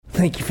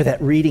Thank you for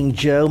that reading,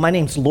 Joe. My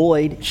name's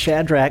Lloyd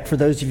Shadrach. For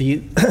those of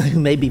you who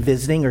may be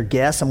visiting or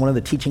guests, I'm one of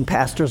the teaching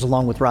pastors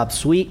along with Rob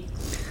Sweet.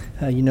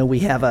 We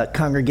have a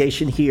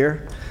congregation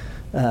here,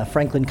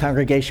 Franklin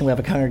congregation. We have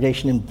a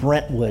congregation in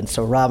Brentwood,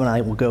 so Rob and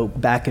I will go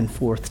back and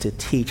forth to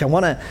teach. I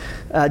want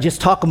to just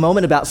talk a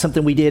moment about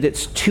something we did.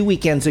 It's 2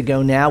 weekends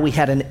ago now. We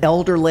had an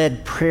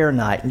elder-led prayer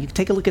night, and you can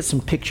take a look at some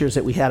pictures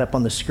that we had up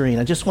on the screen.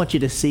 I just want you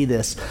to see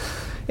this.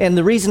 And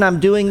the reason I'm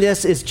doing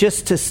this is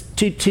just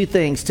two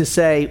things, to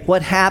say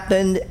what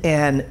happened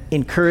and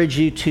encourage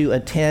you to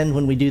attend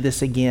when we do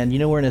this again. You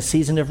know, we're in a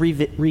season of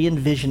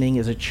re-envisioning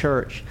as a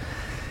church.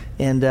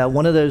 And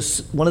one of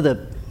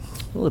the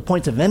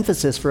points of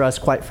emphasis for us,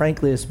 quite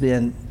frankly, has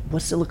been,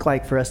 what's it look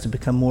like for us to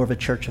become more of a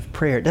church of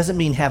prayer? It doesn't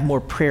mean have more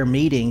prayer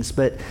meetings,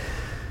 but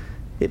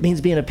it means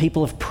being a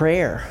people of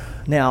prayer.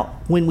 Now,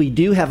 when we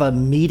do have a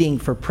meeting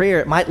for prayer,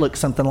 it might look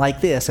something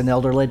like this, an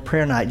elder-led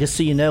prayer night. Just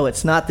so you know,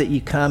 it's not that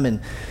you come and,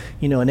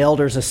 an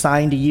elder's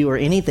assigned to you or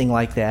anything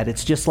like that.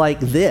 It's just like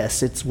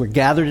this. We're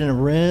gathered in a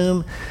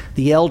room.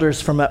 The elders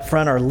from up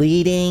front are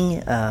leading,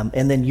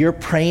 and then you're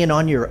praying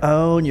on your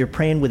own. You're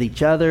praying with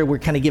each other. We're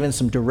kind of giving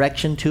some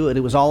direction to it.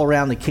 It was all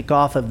around the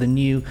kickoff of the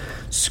new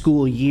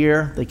school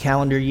year, the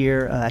calendar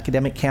year,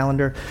 academic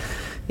calendar.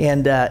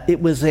 And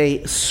it was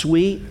a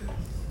sweet,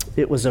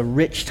 it was a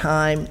rich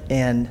time,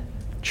 and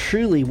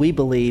truly, we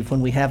believe when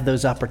we have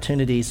those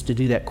opportunities to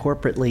do that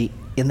corporately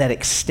in that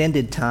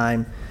extended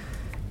time,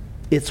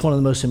 it's one of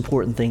the most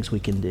important things we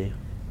can do.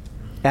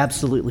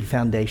 Absolutely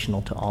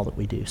foundational to all that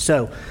we do.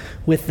 So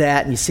with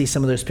that, and you see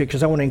some of those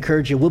pictures, I want to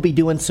encourage you, we'll be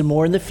doing some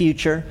more in the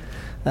future.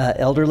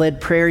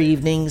 Elder-led prayer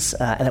evenings,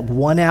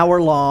 1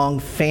 hour long,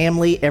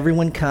 family,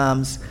 everyone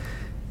comes,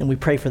 and we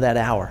pray for that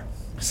hour.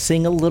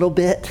 Sing a little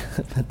bit,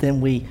 but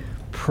then we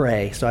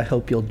pray. So I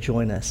hope you'll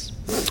join us.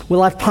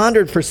 Well, I've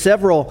pondered for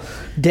several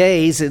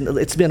days, and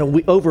it's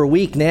been over a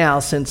week now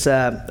since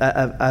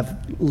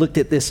I've looked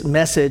at this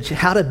message,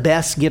 how to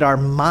best get our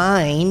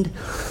mind,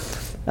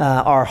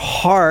 our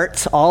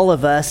hearts, all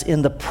of us,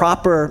 in the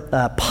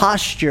proper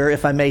posture,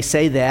 if I may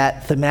say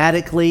that,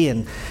 thematically,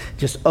 and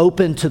just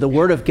open to the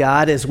Word of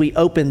God as we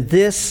open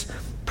this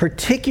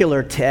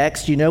particular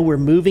text. We're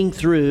moving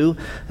through,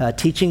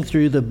 teaching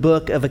through the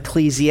book of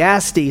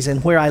Ecclesiastes,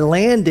 and where I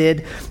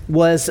landed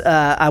was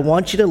I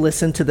want you to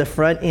listen to the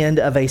front end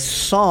of a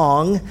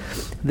song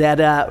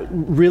that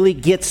really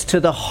gets to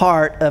the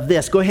heart of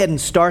this. Go ahead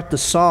and start the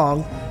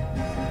song.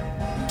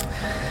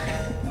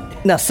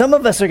 Now, some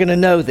of us are going to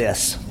know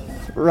this,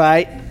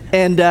 right?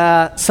 And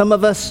some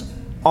of us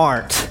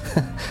aren't.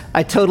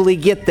 I totally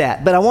get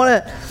that. But I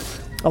want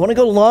to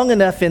go long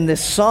enough in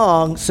this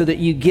song so that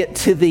you get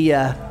to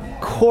the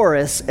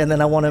chorus, and then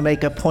I want to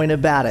make a point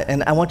about it.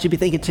 And I want you to be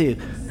thinking too,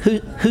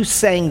 who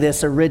sang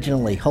this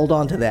originally? Hold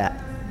on to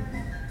that.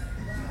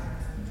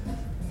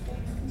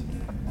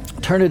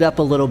 Turn it up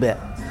a little bit.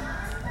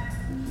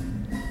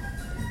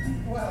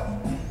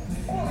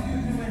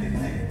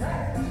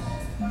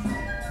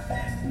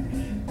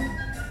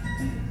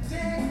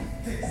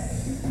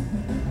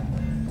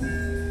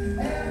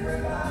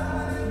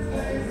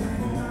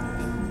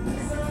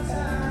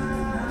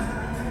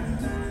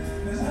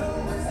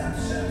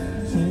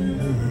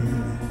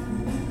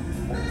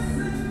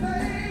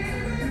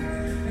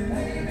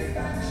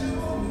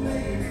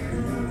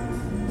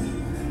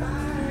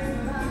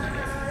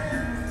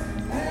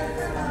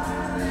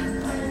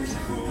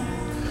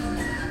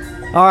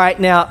 All right,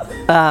 now,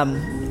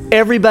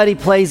 everybody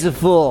plays a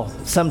fool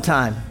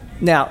sometime.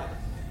 Now,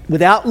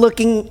 without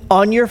looking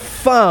on your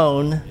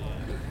phone,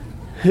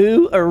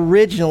 who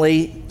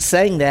originally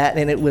sang that,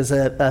 and it was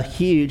a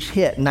huge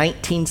hit,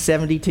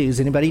 1972.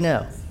 Does anybody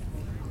know?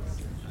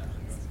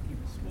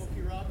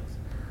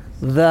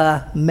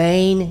 The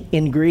Main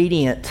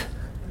Ingredient.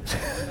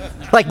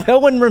 Like, no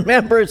one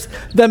remembers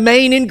The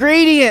Main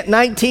Ingredient,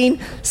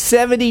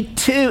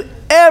 1972.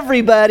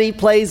 Everybody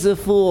plays a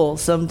fool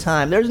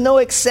sometime. There's no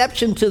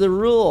exception to the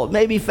rule. It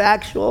may be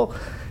factual.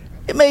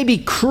 It may be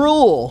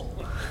cruel.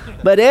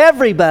 But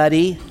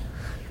everybody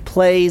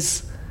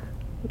plays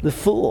the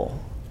fool.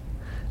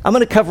 I'm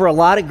going to cover a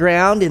lot of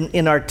ground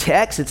in our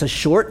text. It's a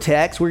short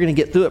text. We're going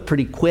to get through it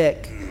pretty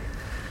quick.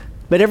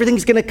 But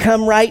everything's going to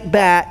come right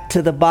back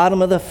to the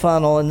bottom of the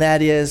funnel, and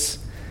that is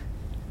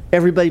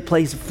everybody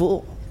plays a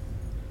fool.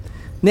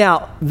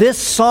 Now, this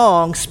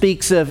song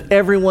speaks of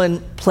everyone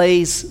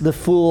plays the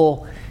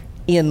fool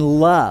in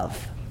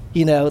love.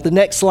 The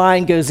next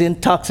line goes in,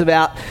 talks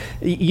about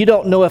you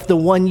don't know if the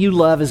one you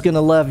love is going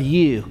to love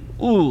you.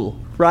 Ooh,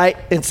 right?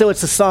 And so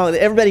it's a song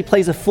that everybody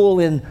plays a fool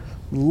in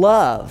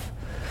love.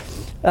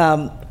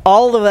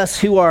 All of us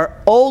who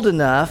are old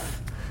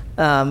enough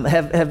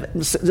have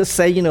just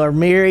say, are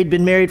married,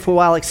 been married for a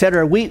while,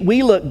 etc.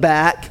 We look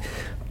back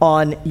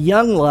on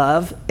young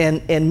love,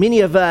 and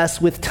many of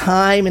us with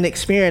time and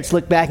experience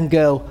look back and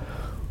go,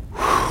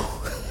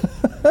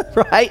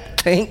 right?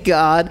 Thank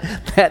God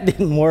that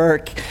didn't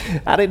work.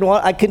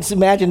 I couldn't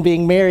imagine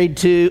being married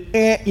to,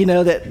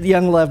 that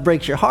young love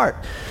breaks your heart.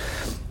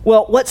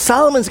 Well, what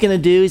Solomon's going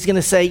to do, he's going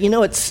to say,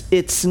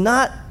 it's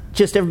not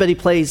just everybody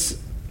plays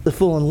the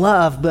fool in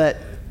love, but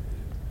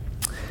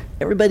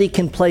Everybody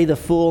can play the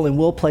fool and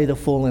will play the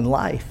fool in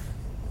life.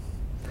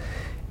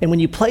 And when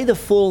you play the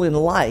fool in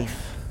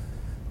life,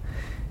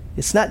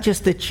 it's not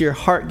just that your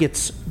heart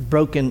gets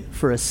broken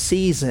for a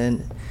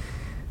season.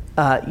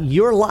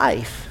 Your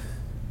life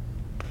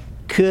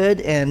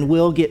could and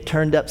will get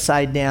turned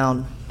upside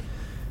down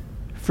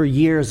for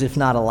years, if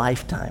not a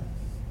lifetime.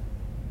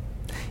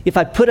 If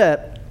I put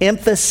an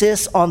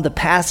emphasis on the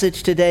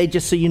passage today,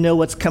 just so you know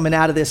what's coming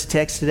out of this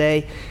text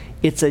today,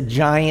 it's a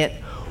giant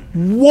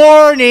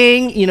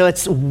warning.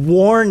 It's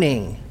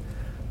warning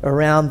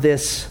around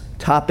this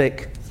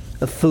topic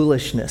of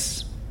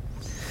foolishness.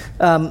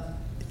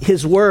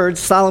 His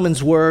words,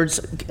 Solomon's words,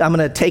 I'm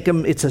going to take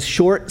them. It's a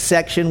short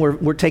section.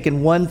 We're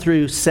taking 1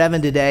 through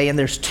 7 today, and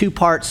there's 2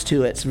 parts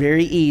to it. It's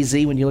very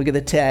easy when you look at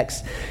the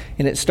text,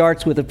 and it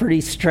starts with a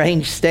pretty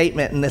strange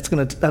statement, and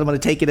I'm going to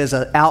take it as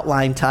an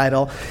outline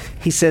title.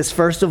 He says,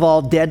 first of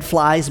all, dead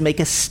flies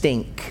make a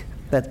stink.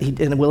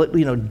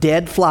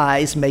 Dead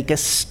flies make a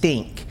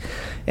stink.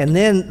 And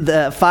then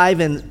the 5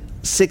 and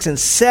 6 and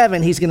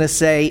 7, he's going to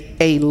say,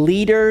 a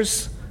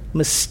leader's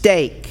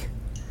mistake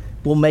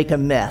will make a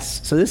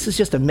mess. So this is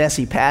just a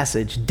messy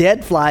passage.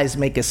 Dead flies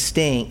make a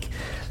stink.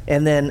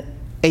 And then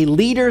a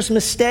leader's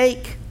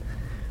mistake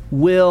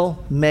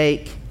will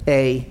make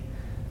a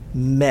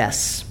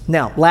mess.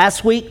 Now,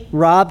 last week,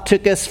 Rob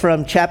took us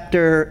from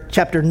chapter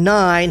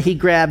 9. He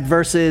grabbed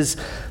verses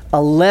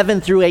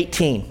 11 through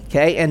 18,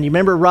 okay? And you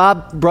remember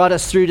Rob brought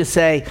us through to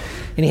say,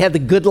 and he had the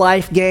good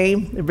life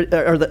game,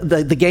 or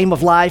the game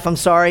of life, I'm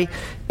sorry,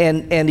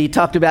 and he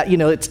talked about,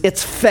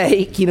 it's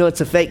fake,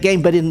 it's a fake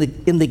game, but in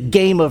the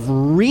game of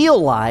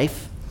real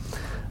life,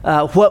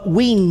 what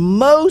we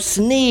most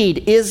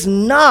need is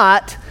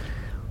not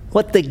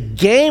what the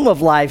game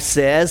of life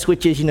says,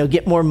 which is,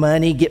 get more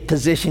money, get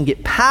position,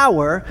 get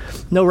power.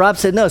 No, Rob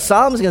said, no,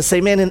 Solomon's going to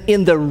say, man,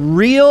 in the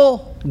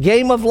real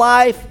game of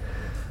life,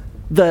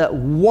 the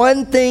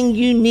one thing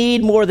you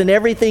need more than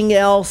everything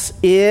else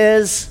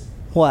is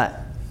what?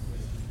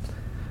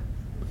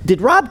 Did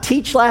Rob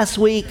teach last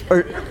week?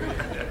 Or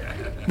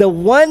the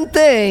one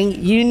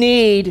thing you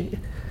need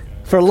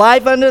for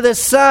life under the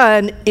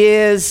sun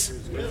is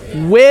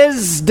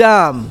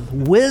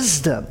wisdom.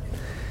 Wisdom.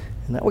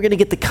 And we're going to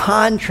get the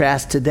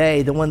contrast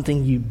today. The one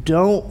thing you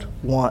don't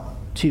want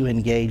to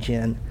engage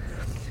in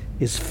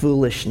is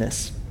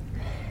foolishness.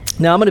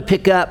 Now I'm going to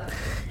pick up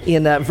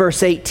in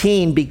verse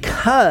 18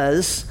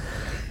 because,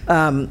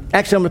 actually I'm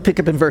going to pick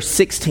up in verse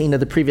 16 of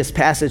the previous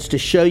passage to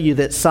show you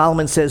that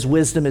Solomon says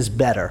wisdom is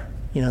better.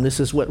 This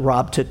is what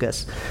Rob took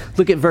us.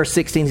 Look at verse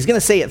 16. He's going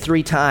to say it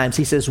 3 times.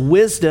 He says,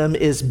 wisdom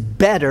is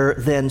better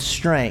than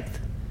strength.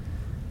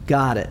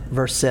 Got it.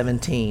 Verse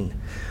 17.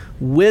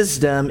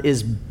 Wisdom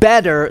is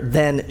better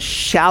than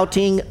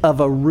shouting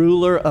of a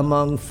ruler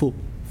among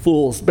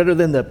fools. Better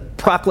than the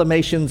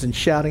proclamations and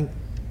shouting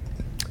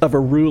of a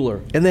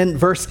ruler. And then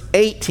verse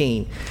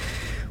 18,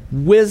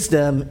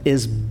 wisdom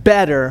is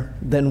better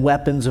than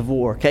weapons of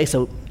war. Okay,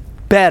 so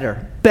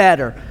better.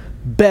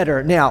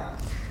 Now,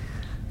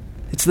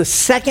 it's the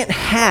second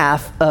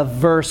half of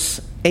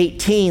verse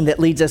 18 that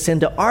leads us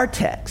into our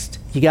text.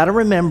 You got to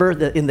remember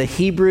that in the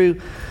Hebrew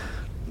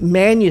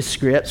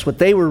manuscripts, what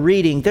they were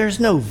reading, there's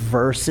no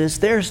verses,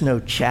 there's no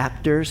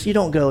chapters. You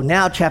don't go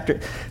now chapter.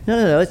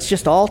 No, it's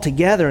just all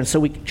together. And so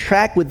we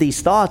track with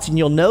these thoughts, and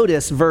you'll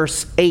notice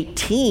verse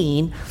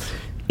 18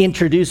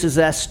 introduces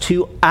us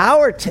to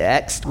our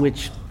text,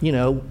 which,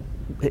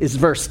 is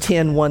verse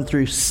 10, 1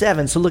 through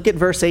 7. So look at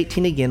verse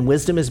 18 again.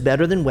 Wisdom is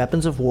better than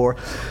weapons of war,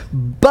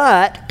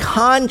 but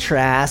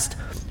contrast,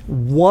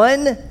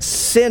 one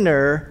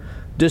sinner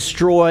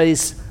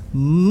destroys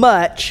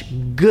much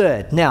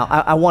good. Now,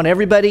 I want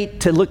everybody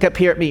to look up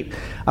here at me.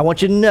 I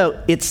want you to note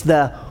it's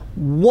the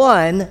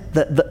one,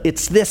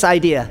 it's this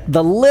idea.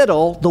 The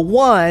little, the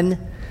one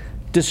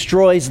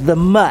destroys the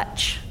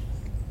much.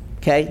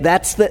 Okay,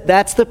 that's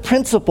the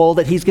principle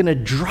that he's going to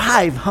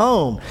drive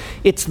home.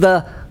 It's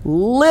the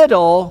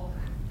little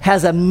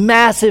has a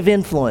massive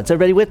influence.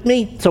 Everybody with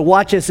me? So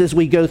watch us as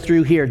we go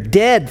through here.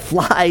 Dead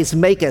flies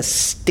make a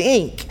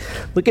stink.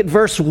 Look at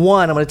verse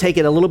 1. I'm going to take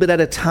it a little bit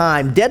at a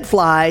time. Dead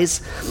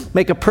flies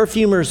make a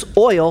perfumer's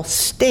oil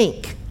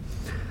stink.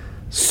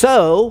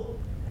 So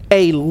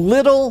a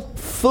little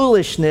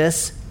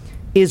foolishness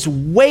is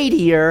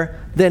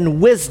weightier than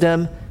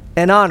wisdom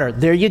and honor.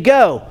 There you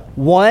go.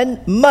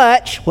 One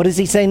much, what does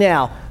he say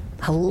now?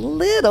 A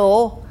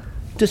little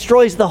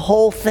destroys the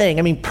whole thing.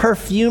 I mean,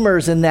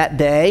 perfumers in that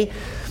day,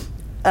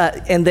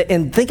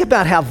 and think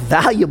about how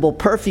valuable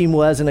perfume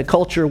was in a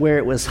culture where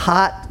it was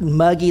hot,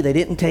 muggy. They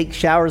didn't take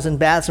showers and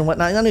baths and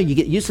whatnot. I know you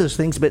get used to those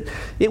things, but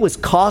it was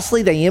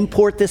costly. They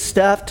import this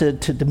stuff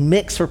to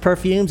mix for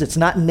perfumes. It's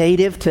not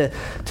native to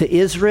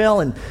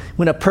Israel. And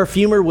when a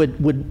perfumer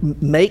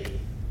would make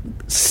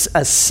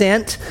a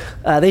scent,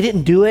 they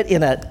didn't do it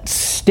in a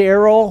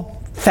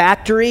sterile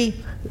factory.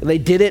 They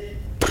did it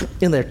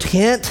in their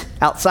tent,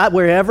 outside,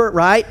 wherever,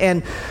 right?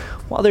 And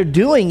while they're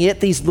doing it,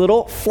 these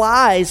little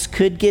flies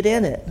could get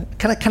in it.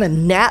 Kind of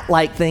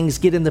gnat-like things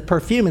get in the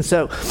perfume. And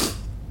so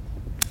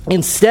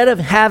instead of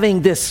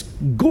having this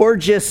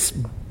gorgeous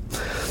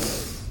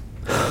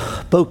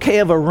bouquet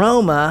of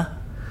aroma,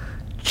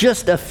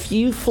 just a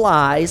few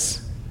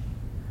flies,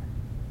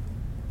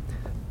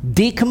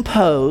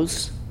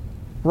 decompose,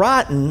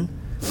 rotten,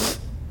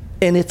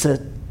 and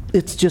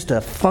it's just a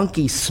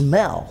funky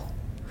smell.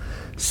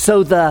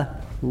 So the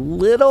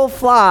little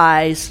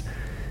flies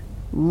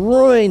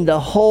ruin the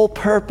whole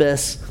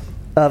purpose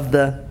of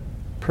the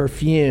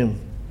perfume.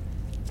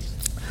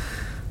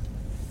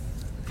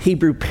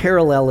 Hebrew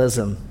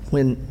parallelism,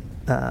 when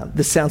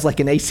this sounds like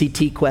an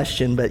ACT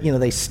question, but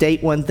they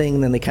state one thing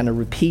and then they kind of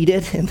repeat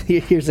it, and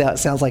here's how it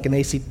sounds like an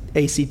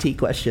ACT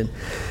question.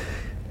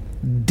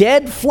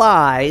 Dead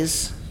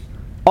flies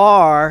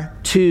are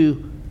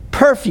to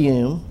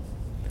perfume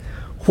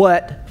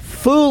what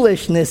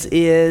foolishness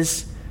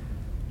is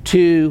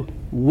to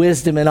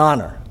wisdom and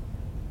honor.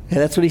 Okay,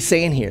 that's what he's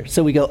saying here.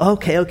 So we go,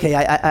 okay,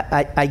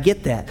 I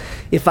get that.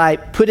 If I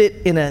put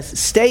it in a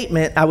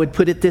statement, I would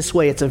put it this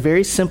way. It's a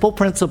very simple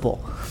principle.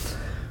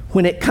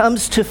 When it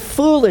comes to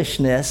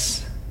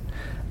foolishness,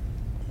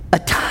 a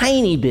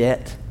tiny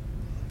bit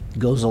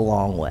goes a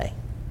long way.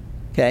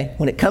 Okay?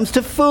 When it comes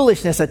to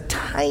foolishness, a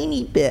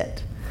tiny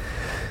bit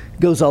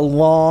goes a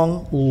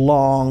long,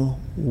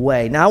 long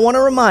way. Now, I want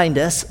to remind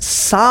us,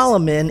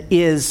 Solomon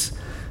is,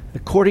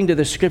 according to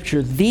the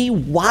scripture, the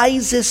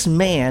wisest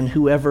man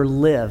who ever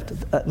lived.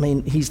 I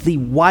mean, he's the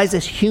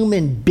wisest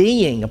human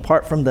being,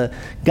 apart from the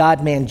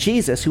God-man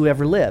Jesus, who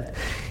ever lived.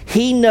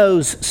 He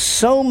knows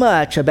so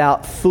much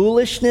about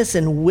foolishness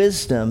and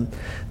wisdom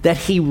that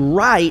he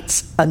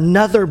writes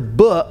another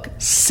book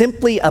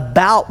simply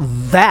about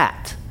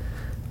that.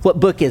 What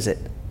book is it?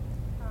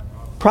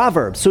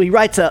 Proverbs. So he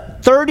writes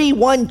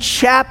 31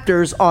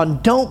 chapters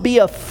on don't be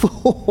a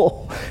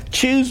fool,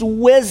 choose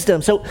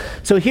wisdom. So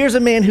here's a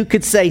man who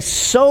could say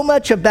so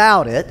much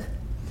about it,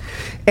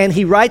 and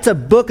he writes a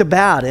book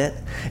about it,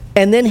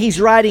 and then he's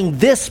writing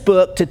this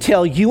book to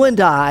tell you and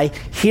I,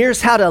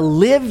 here's how to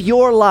live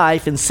your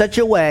life in such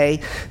a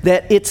way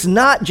that it's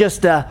not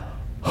just a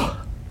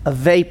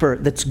vapor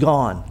that's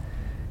gone.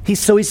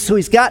 He's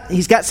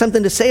got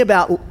something to say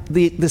about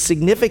the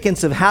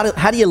significance of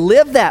how do you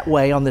live that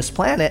way on this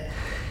planet.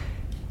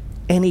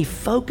 And he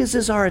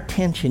focuses our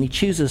attention. He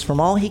chooses from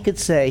all he could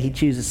say, he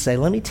chooses to say,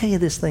 let me tell you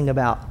this thing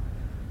about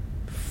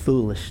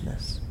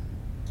foolishness.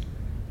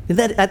 And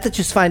I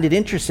just find it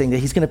interesting that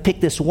he's going to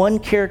pick this one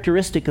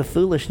characteristic of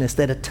foolishness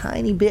that a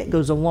tiny bit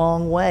goes a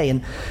long way.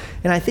 And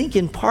I think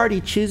in part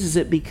he chooses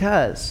it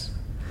because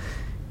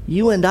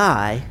you and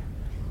I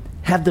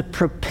have the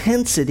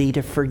propensity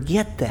to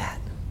forget that.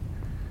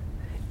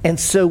 And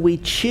so we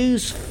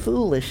choose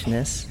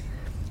foolishness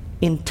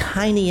in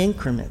tiny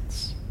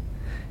increments.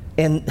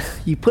 And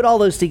you put all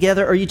those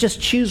together, or you just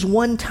choose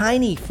one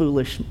tiny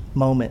foolish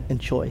moment and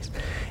choice.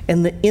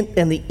 And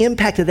the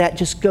impact of that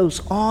just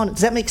goes on. Does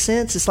that make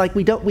sense? It's like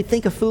we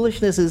think of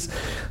foolishness as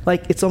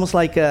like, it's almost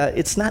like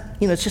it's not,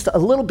 it's just a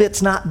little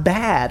bit's not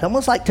bad.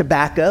 Almost like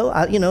tobacco.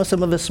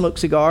 Some of us smoke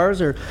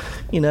cigars or,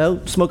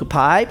 smoke a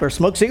pipe or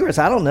smoke cigarettes.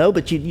 I don't know,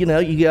 but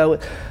you go,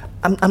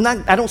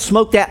 I don't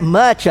smoke that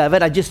much of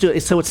it. I just do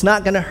it, so it's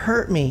not going to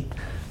hurt me.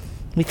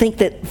 We think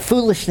that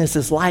foolishness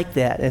is like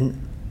that,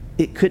 and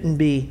it couldn't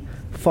be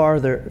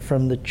farther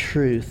from the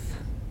truth.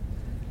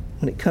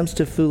 When it comes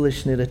to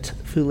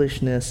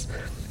foolishness,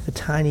 a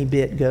tiny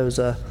bit goes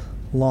a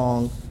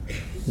long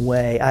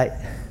way.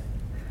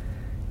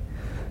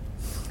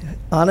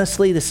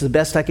 Honestly, this is the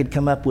best I could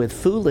come up with.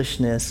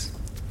 Foolishness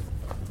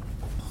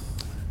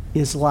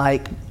is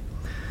like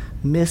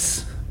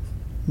Miss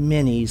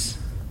Minnie's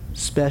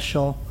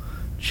special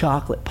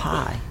chocolate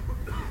pie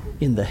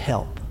in The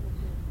Help.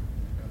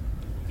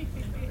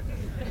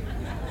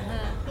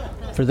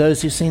 For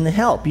those who've seen The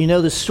Help, you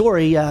know the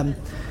story.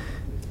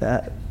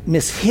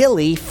 Miss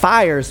Hilly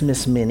fires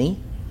Miss Minnie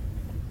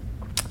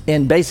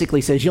and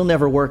basically says, you'll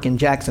never work in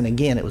Jackson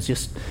again. It was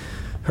just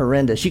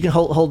horrendous. You can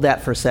hold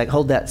that for a sec.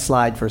 Hold that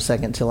slide for a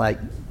second till I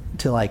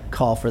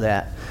call for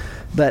that.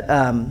 But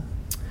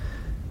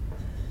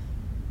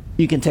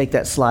you can take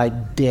that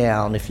slide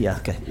down if you...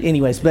 Okay.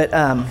 Anyways, but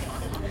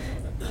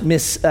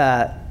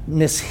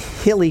Miss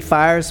Hilly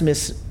fires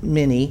Miss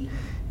Minnie,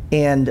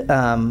 and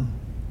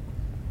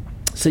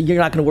so you're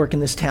not going to work in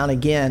this town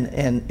again.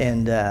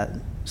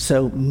 And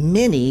so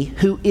Minnie,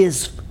 who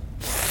is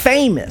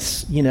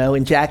famous,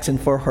 in Jackson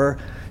for her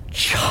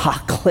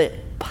chocolate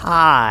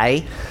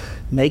pie,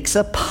 makes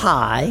a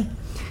pie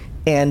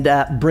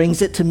and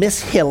brings it to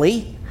Miss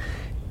Hilly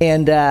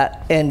and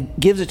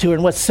gives it to her.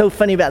 And what's so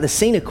funny about the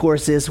scene, of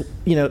course, is,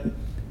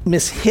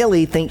 Miss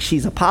Hilly thinks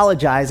she's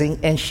apologizing,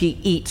 and she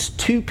eats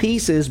 2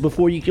 pieces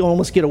before you can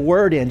almost get a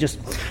word in.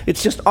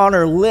 It's just on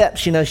her lips,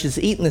 she's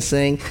eating this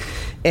thing.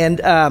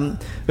 And,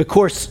 of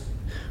course,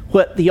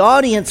 what the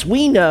audience,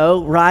 we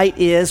know, right,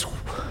 is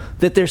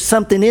that there's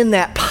something in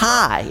that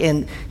pie.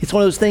 And it's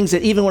one of those things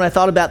that even when I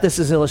thought about this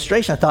as an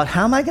illustration, I thought,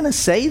 how am I going to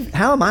say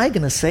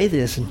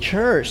this in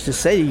church, to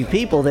say to you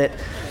people that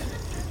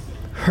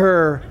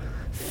her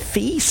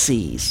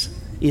feces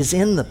is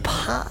in the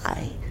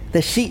pie?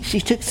 That she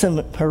took some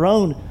of her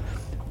own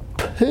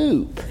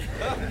poop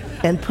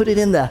and put it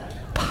in the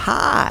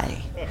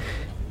pie.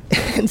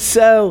 And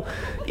so,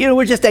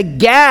 we're just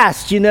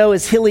aghast,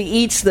 as Hilly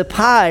eats the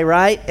pie,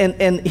 right?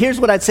 And here's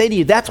what I'd say to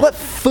you. That's what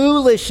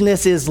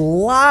foolishness is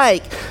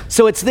like.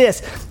 So it's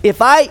this. If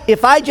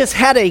I just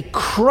had a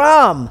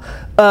crumb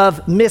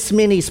of Miss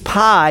Minnie's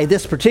pie,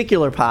 this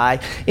particular pie,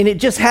 and it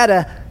just had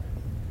a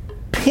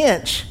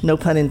pinch, no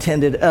pun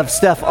intended, of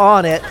stuff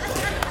on it,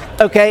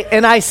 okay,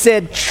 and I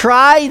said,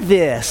 try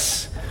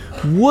this,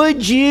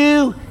 would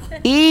you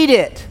eat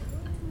it?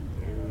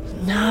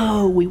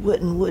 No, we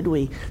wouldn't, would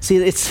we? See,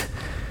 it's,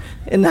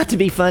 and not to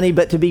be funny,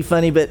 but to be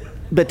funny, but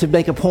to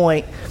make a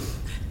point,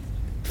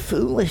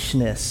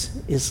 foolishness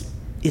is,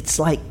 it's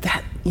like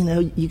that,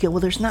 you go, well,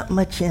 there's not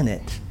much in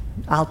it.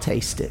 I'll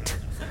taste it.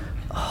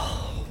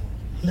 Oh,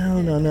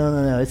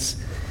 no.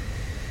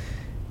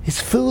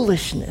 It's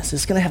foolishness.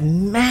 It's going to have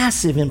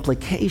massive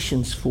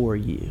implications for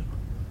you.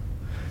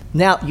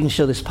 Now you can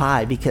show this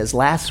pie because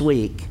last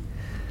week,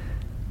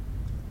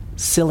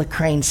 Scylla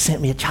Crane sent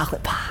me a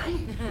chocolate pie.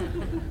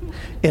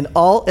 And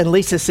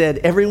Lisa said,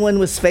 everyone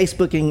was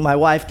Facebooking my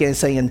wife again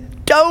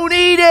saying, don't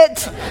eat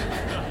it!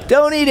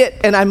 Don't eat it!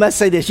 And I must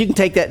say this, you can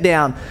take that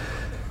down.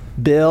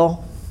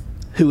 Bill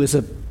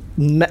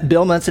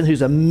Munson,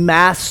 who's a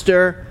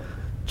master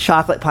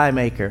chocolate pie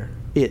maker,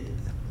 it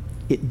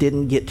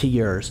didn't get to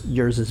yours.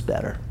 Yours is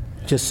better,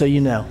 just so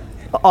you know.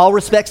 All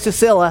respects to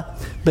Scylla,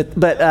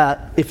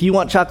 but if you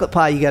want chocolate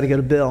pie, you got to go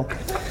to Bill.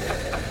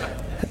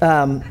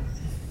 It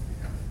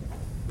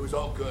was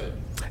all good.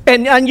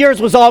 And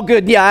yours was all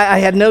good. Yeah, I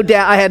had no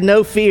doubt. I had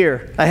no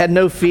fear.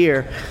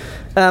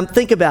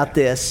 Think about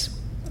this.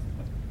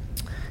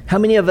 How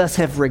many of us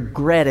have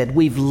regretted?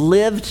 We've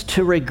lived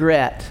to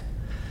regret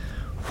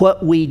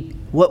what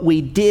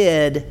we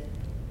did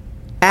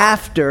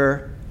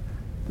after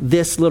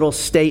this little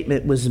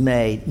statement was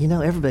made.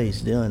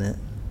 Everybody's doing it.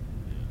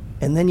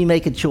 And then you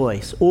make a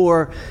choice.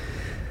 Or,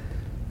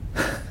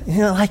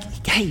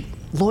 like, hey,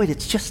 Lloyd,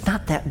 it's just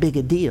not that big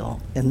a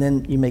deal. And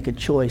then you make a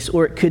choice.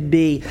 Or it could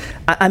be,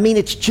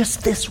 it's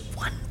just this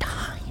one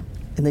time.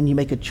 And then you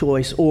make a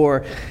choice.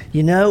 Or,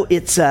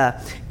 it's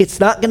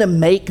not going to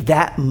make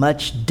that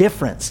much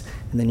difference.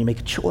 And then you make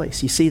a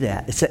choice. You see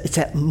that? It's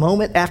that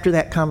moment after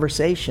that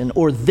conversation,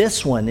 or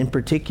this one in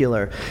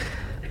particular.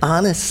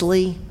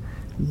 Honestly,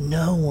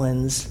 no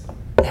one's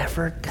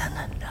ever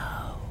gonna know.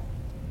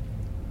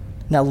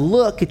 Now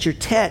look at your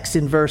text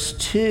in verse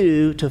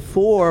 2 to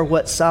 4,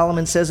 what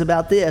Solomon says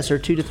about this, or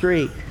 2 to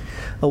 3.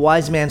 A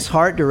wise man's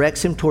heart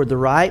directs him toward the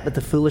right, but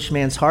the foolish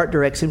man's heart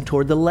directs him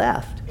toward the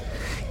left.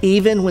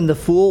 Even when the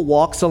fool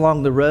walks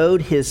along the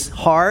road, his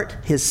heart,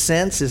 his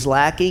sense is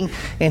lacking,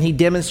 and he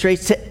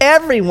demonstrates to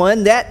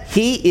everyone that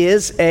he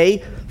is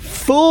a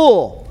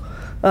fool.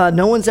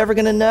 No one's ever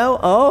going to know?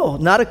 Oh,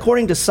 not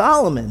according to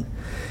Solomon.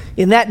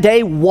 In that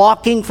day,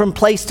 walking from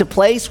place to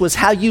place was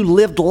how you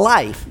lived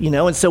life,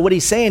 And so what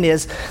he's saying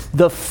is,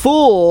 the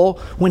fool,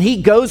 when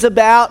he goes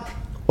about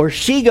or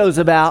she goes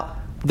about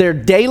their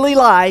daily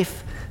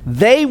life,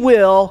 they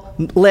will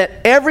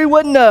let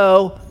everyone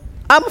know,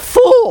 I'm a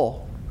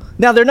fool.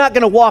 Now, they're not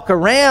going to walk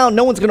around.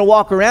 No one's going to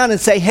walk around and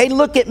say, hey,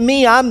 look at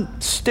me.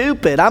 I'm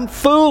stupid. I'm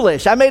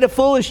foolish. I made a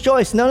foolish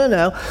choice. No.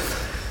 They're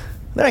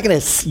not going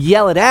to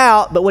yell it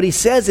out. But what he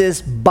says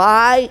is,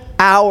 by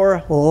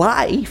our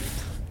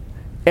life,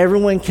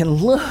 everyone can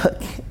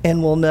look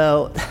and will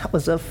know that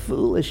was a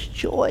foolish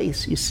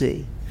choice, you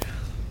see.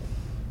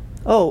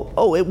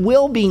 Oh, it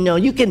will be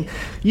known. You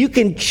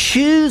can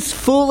choose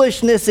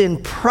foolishness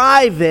in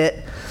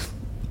private,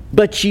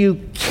 but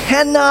you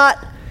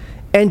cannot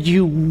and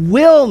you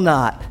will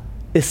not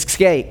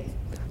escape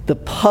the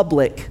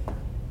public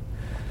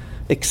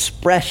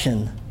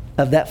expression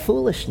of that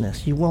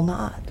foolishness. You will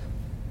not.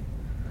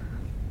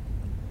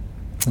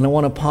 And I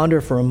want to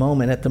ponder for a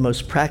moment at the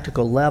most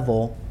practical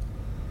level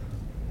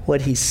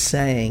what he's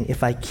saying,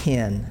 if I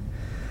can.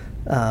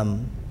 I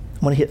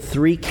want to hit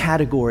 3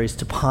 categories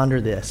to ponder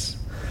this.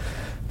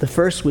 The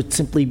first would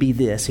simply be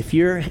this. If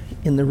you're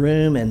in the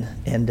room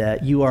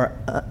and you are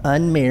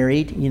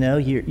unmarried,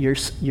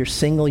 you're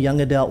single,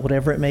 young adult,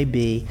 whatever it may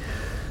be,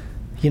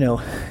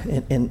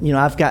 and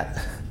I've got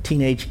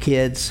teenage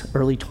kids,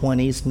 early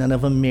 20s, none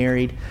of them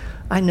married.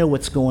 I know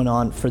what's going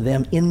on for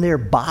them in their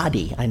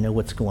body. I know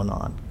what's going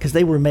on because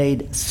they were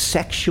made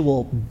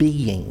sexual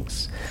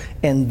beings,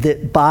 and the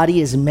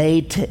body is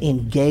made to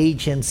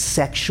engage in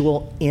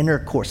sexual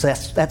intercourse.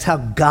 That's how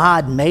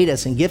God made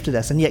us and gifted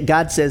us, and yet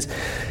God says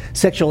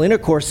sexual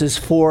intercourse is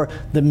for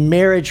the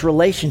marriage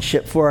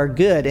relationship, for our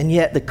good, and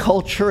yet the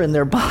culture and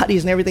their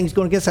bodies and everything's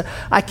going against us.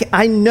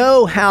 I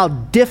know how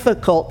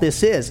difficult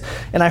this is,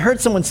 and I heard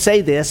someone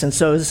say this, and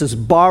so this is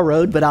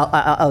borrowed, but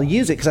I'll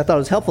use it because I thought it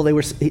was helpful.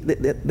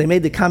 They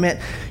made the comment,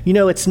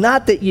 it's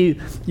not that you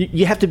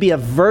have to be a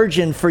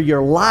virgin for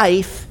your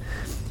life.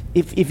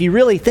 If you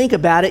really think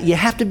about it, you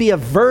have to be a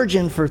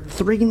virgin for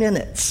 3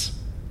 minutes.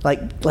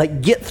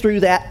 Like get through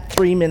that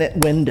 3-minute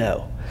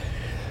window.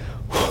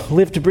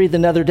 Live to breathe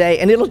another day,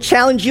 and it'll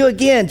challenge you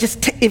again.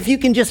 If you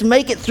can just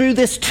make it through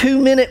this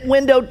 2-minute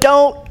window,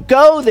 don't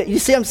go there. You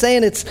see what I'm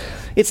saying?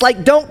 It's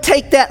like, don't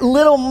take that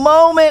little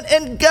moment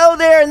and go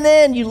there, and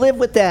then you live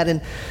with that.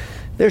 And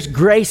There's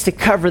grace to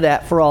cover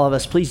that for all of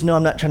us. Please know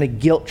I'm not trying to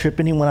guilt trip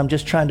anyone. I'm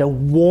just trying to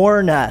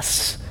warn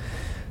us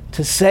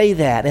to say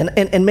that.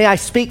 And may I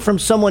speak from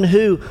someone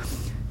who,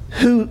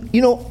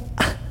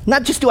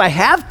 not just do I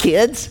have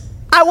kids,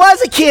 I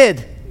was a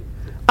kid.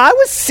 I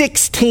was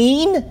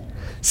 16,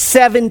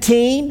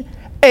 17,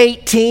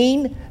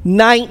 18,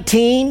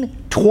 19,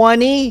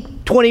 20,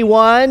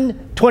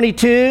 21,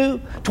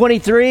 22,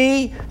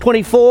 23,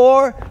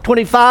 24,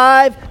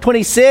 25,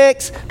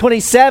 26,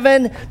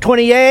 27,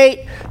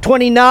 28,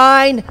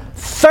 29,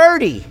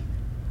 30.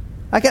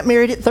 I got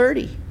married at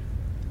 30.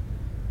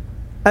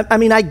 I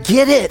mean, I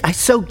get it. I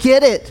so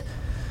get it.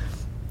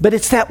 But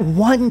it's that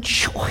one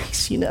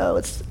choice,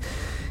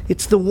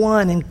 It's the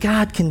one, and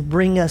God can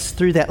bring us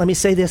through that. Let me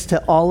say this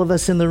to all of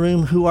us in the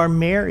room who are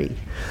married.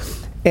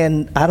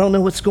 And I don't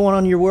know what's going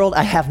on in your world.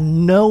 I have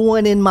no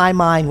one in my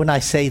mind when I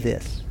say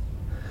this.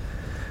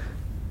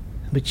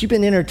 But you've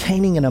been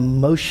entertaining an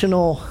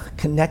emotional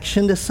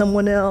connection to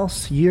someone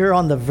else. You're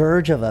on the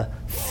verge of a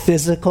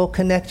physical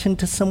connection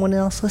to someone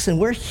else. Listen,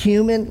 we're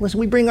human. Listen,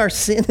 we bring our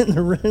sin in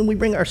the room. We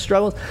bring our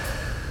struggles.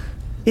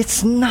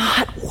 It's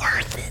not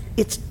worth it.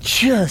 It's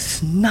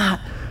just not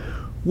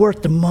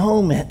worth the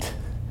moment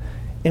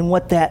and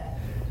what that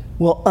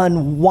will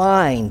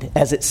unwind,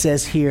 as it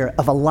says here,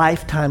 of a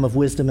lifetime of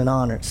wisdom and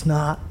honor. It's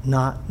not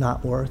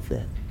worth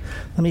it.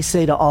 Let me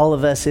say to all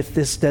of us, if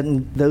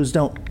those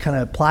don't kind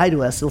of apply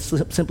to us,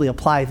 let's simply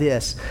apply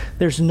this.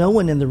 There's no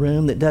one in the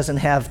room that doesn't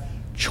have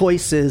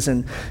choices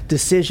and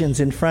decisions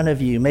in front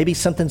of you. Maybe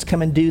something's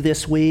coming due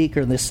this week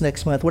or this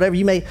next month, whatever.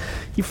 You're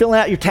filling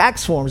out your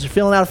tax forms, you're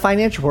filling out a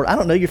financial report. I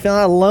don't know, you're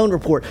filling out a loan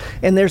report.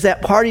 And there's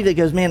that party that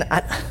goes, man,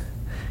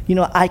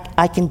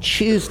 I can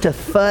choose to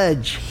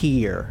fudge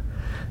here.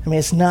 I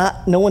mean,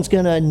 no one's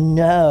going to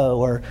know,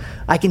 or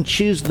I can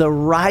choose the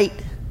right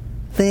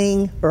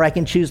thing, or I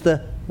can choose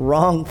the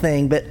wrong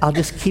thing, but I'll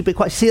just keep it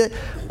quiet. See,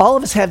 all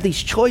of us have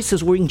these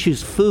choices where we can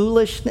choose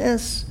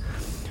foolishness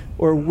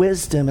or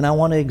wisdom, and I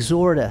want to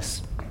exhort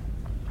us.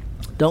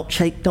 Don't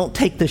take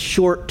the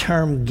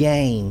short-term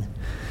gain,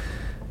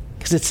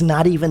 because it's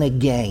not even a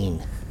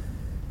gain.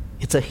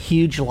 It's a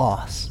huge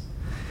loss,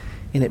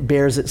 and it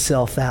bears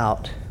itself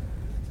out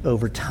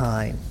over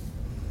time.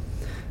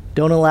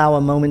 Don't allow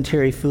a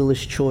momentary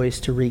foolish choice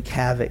to wreak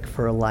havoc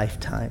for a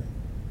lifetime.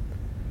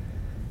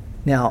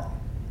 Now,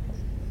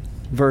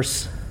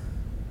 verse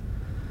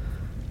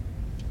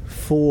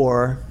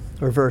 4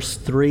 or verse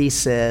 3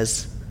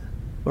 says,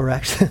 or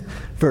actually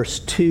verse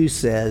 2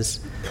 says,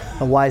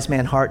 a wise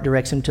man's heart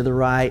directs him to the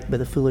right, but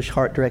the foolish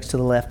heart directs to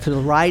the left. To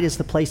the right is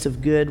the place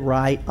of good,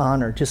 right,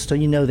 honor. Just so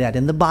you know that.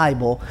 In the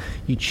Bible,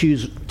 you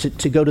choose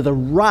to go to the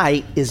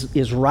right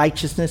is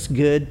righteousness,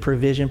 good,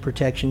 provision,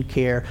 protection,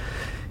 care.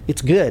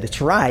 It's good.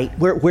 It's right.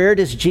 Where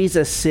does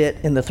Jesus sit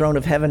in the throne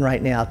of heaven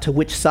right now? To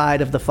which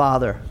side of the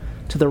Father?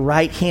 To the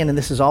right hand, and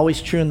this is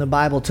always true in the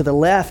Bible. To the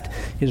left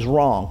is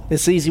wrong.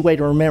 It's an easy way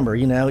to remember,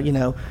 kind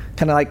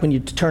of like when you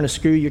turn a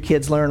screw, your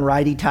kids learn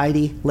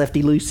righty-tighty,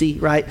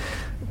 lefty-loosey, right?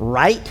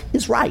 Right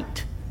is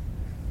right.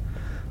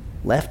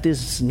 Left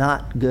is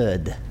not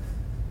good.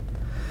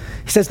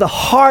 He says the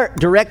heart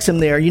directs him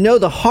there.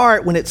 The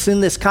heart, when it's in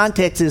this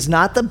context, is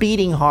not the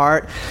beating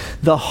heart.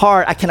 The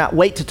heart, I cannot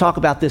wait to talk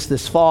about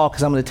this fall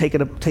because I'm going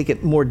to take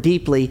it more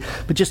deeply.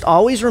 But just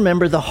always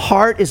remember, the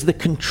heart is the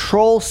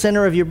control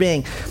center of your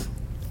being.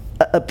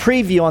 A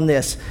preview on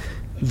this.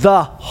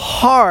 The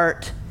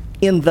heart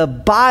in the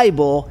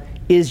Bible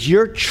is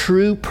your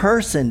true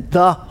person.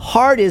 The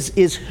heart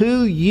is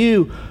who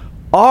you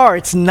are.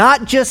 It's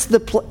not just the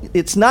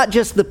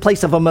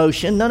place of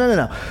emotion.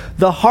 No.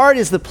 The heart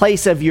is the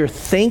place of your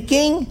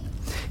thinking.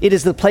 It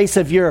is the place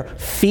of your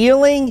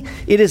feeling.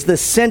 It is the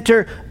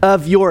center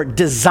of your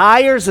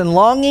desires and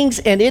longings,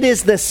 and it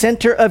is the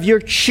center of your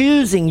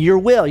choosing, your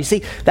will. You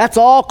see, that's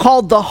all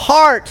called the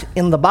heart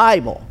in the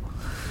Bible.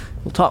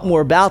 We'll talk more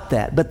about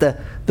that. But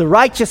the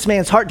righteous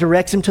man's heart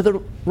directs him to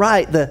the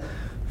right. The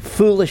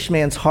foolish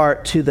man's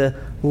heart to the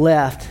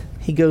left.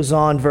 He goes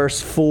on,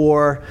 verse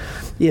 4.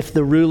 If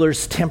the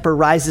ruler's temper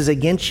rises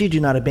against you, do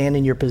not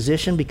abandon your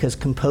position, because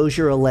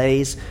composure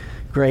allays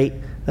great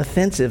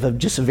offensive. Of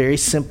just a very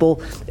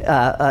simple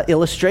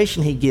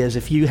illustration he gives.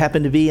 If you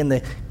happen to be in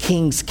the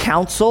king's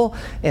council,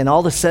 and all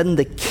of a sudden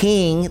the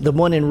king, the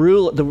one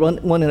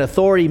in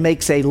authority,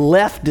 makes a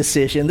left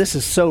decision, this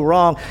is so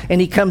wrong,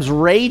 and he comes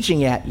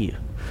raging at you.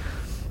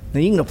 Now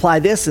you can apply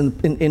this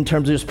in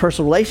terms of just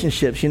personal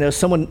relationships.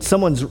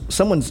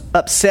 Someone's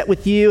upset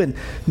with you and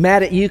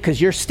mad at you because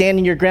you're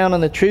standing your ground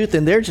on the truth,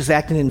 and they're just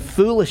acting in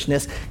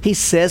foolishness. He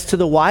says to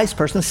the wise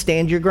person,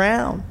 stand your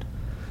ground.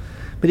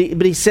 But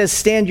he says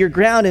stand your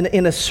ground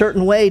in a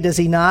certain way, does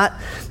he not?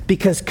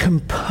 Because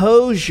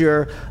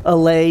composure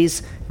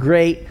allays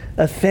great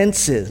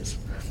offenses.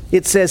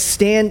 It says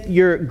stand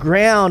your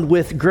ground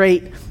with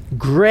great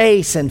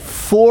grace and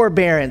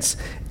forbearance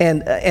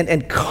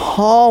and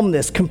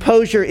calmness.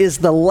 Composure is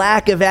the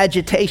lack of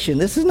agitation.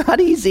 This is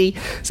not easy.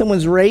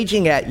 Someone's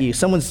raging at you.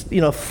 Someone's,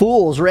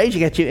 fool's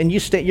raging at you, and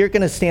you're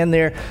going to stand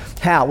there.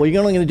 How? Well, you're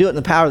only going to do it in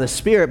the power of the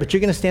Spirit, but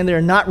you're going to stand there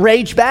and not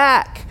rage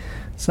back.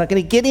 It's not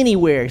going to get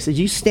anywhere. He says,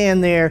 you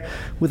stand there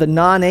with a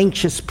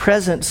non-anxious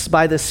presence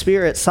by the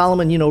Spirit.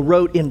 Solomon,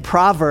 wrote in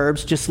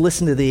Proverbs, just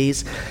listen to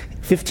these.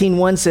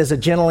 15:1 says, a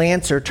gentle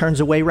answer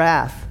turns away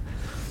wrath,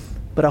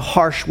 but a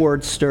harsh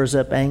word stirs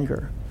up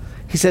anger.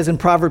 He says in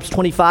Proverbs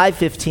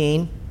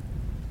 25:15,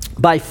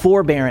 by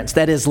forbearance,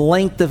 that is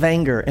length of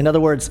anger. In other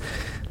words,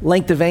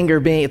 length of anger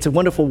being, it's a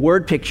wonderful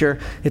word picture.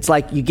 It's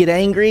like you get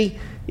angry,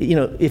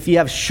 if you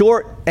have a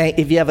short,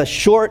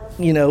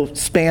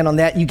 span on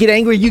that, you get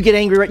angry, you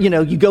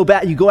go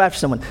back, you go after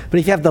someone. But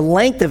if you have the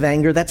length of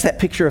anger, that's that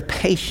picture of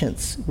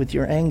patience with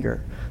your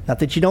anger. Not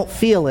that you don't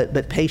feel it,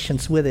 but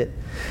patience with it.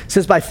 It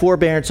says, by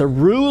forbearance, a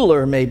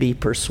ruler may be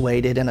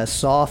persuaded, and a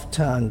soft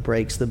tongue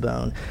breaks the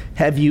bone.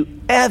 Have you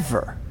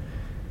ever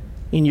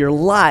in your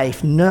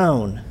life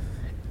known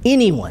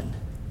anyone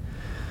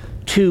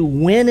to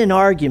win an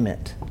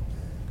argument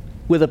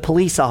with a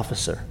police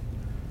officer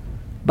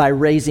by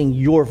raising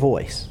your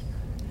voice?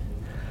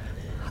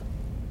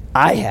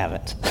 I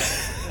haven't.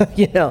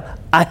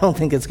 I don't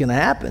think it's going to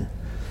happen.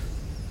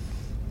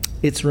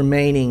 It's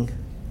remaining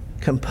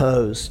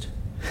composed.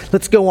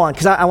 Let's go on,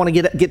 because I want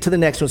to get to the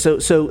next one.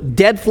 So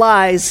dead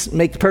flies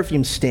make the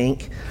perfume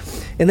stink.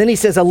 And then he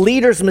says, a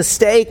leader's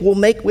mistake will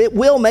make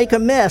a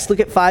mess. Look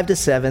at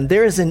 5-7.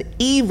 There is an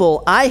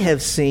evil I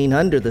have seen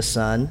under the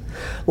sun,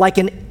 like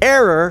an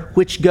error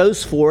which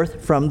goes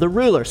forth from the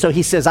ruler. So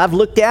he says, I've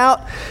looked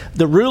out.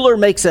 The ruler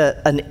makes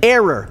an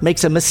error,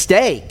 makes a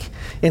mistake.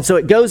 And so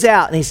it goes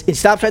out, and he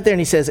stops right there,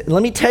 and he says,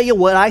 let me tell you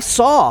what I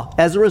saw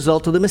as a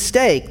result of the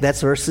mistake.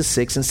 That's verses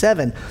 6 and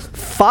 7.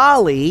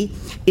 Folly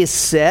is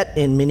set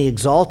in many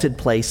exalted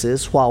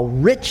places, while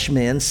rich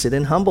men sit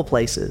in humble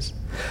places.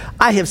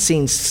 I have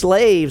seen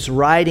slaves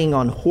riding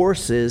on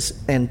horses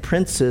and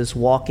princes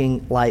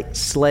walking like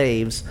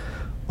slaves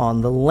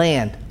on the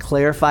land.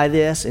 Clarify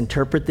this,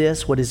 interpret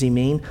this. What does he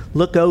mean?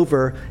 Look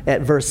over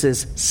at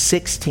verses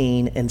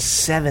 16 and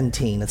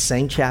 17, the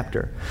same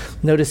chapter.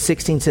 Notice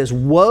 16 says,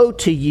 woe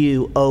to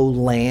you, O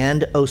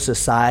land, O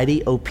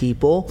society, O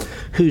people,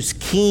 whose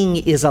king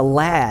is a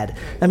lad.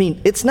 I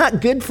mean, it's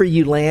not good for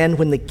you, land,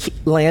 when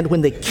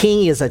the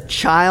king is a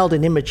child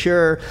and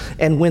immature,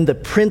 and when the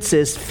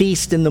princes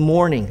feast in the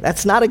morning.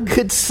 That's not a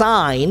good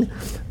sign.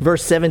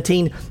 Verse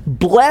 17,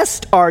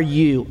 blessed are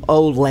you,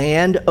 O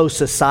land, O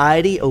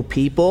society, O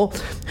people,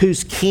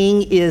 whose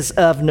king is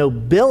of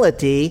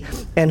nobility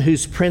and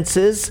whose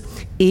princes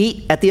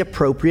eat at the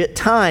appropriate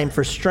time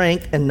for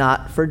strength and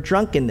not for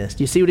drunkenness.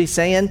 Do you see what he's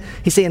saying?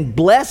 He's saying,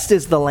 blessed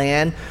is the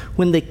land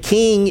when the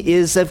king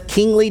is of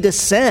kingly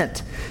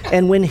descent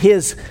and when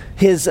his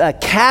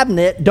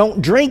cabinet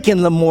don't drink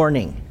in the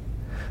morning.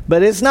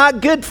 But it's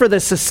not good for the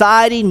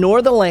society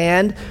nor the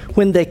land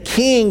when the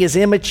king is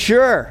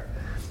immature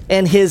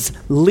and his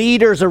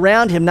leaders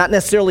around him, not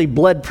necessarily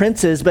blood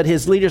princes, but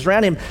his leaders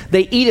around him,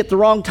 they eat at the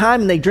wrong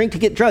time and they drink to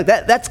get drunk.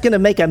 That's going to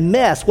make a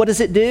mess. What does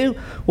it do?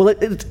 Well,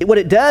 what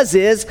it does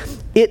is,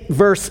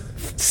 verse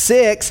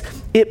 6,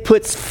 it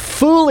puts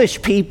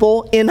foolish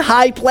people in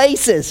high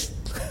places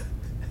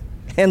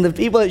and the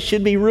people that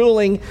should be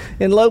ruling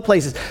in low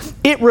places.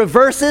 It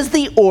reverses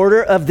the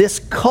order of this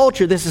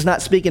culture. This is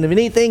not speaking of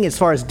anything as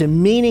far as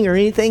demeaning or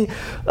anything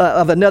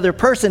of another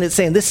person. It's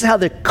saying this is how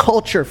the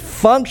culture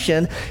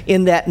functioned,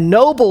 in that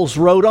nobles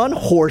rode on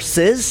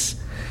horses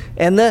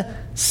and the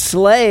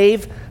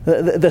slave,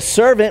 the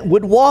servant,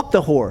 would walk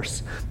the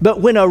horse.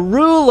 But when a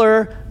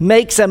ruler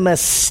makes a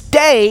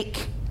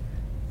mistake,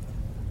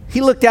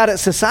 he looked out at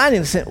society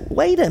and said,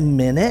 wait a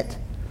minute,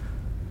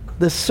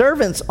 the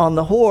servant's on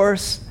the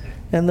horse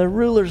and the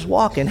ruler's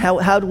walking.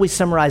 How do we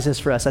summarize this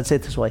for us? I'd say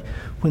it this way.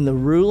 When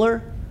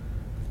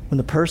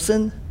the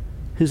person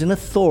who's in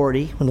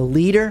authority, when the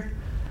leader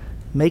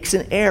makes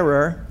an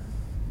error,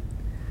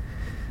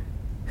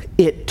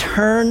 it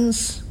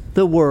turns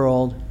the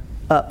world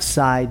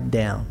upside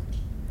down.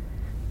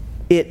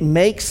 It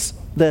makes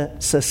the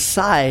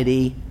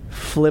society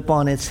flip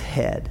on its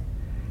head,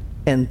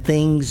 and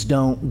things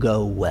don't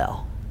go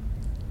well.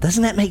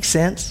 Doesn't that make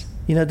sense?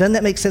 Doesn't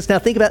that make sense? Now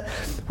think about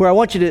where I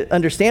want you to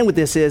understand with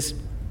this is,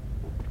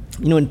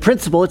 in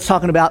principle, it's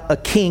talking about a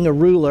king, a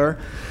ruler,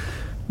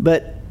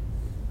 but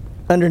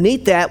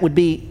underneath that would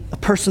be a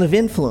person of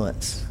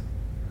influence.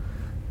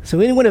 So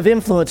anyone of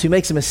influence who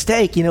makes a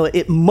mistake,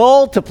 it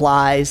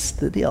multiplies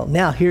the deal.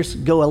 Now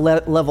go a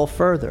level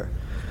further.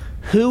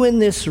 Who in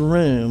this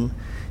room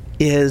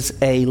is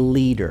a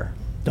leader?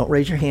 Don't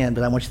raise your hand,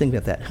 but I want you to think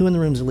about that. Who in the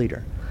room is a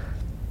leader?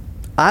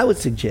 I would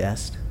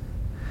suggest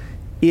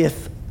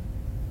if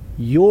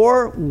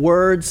your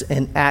words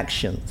and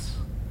actions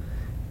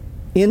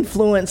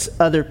influence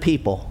other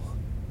people,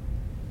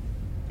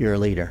 you're a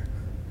leader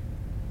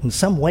in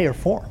some way or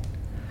form.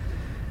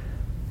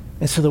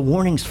 And so the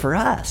warning's for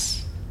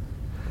us.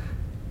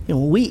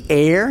 When we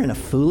err in a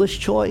foolish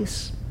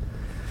choice,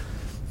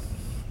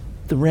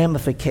 the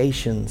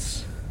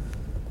ramifications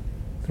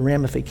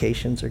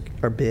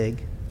are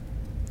big.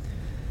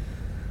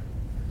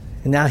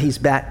 And now he's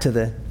back to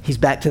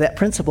that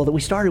principle that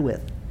we started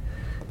with.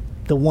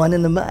 The one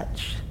in the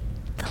much.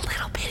 The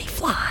little bitty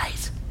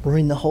flies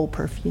ruin the whole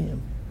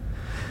perfume.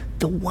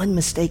 The one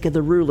mistake of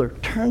the ruler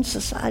turns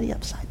society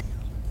upside down.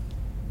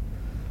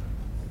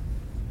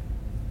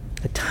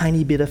 A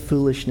tiny bit of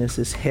foolishness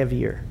is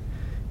heavier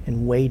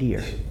and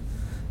weightier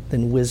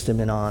than wisdom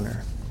and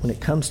honor. When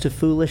it comes to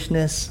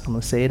foolishness, I'm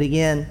going to say it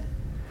again,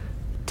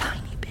 a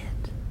tiny bit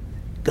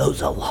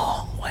goes a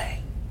long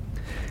way.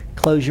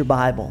 Close your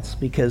Bibles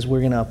because we're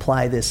going to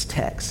apply this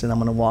text and I'm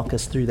going to walk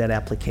us through that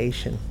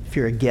application. If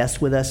you're a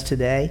guest with us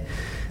today,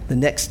 the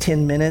next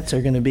 10 minutes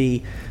are going to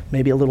be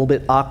maybe a little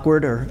bit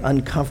awkward or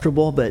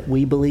uncomfortable, but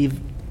we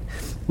believe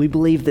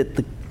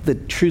that the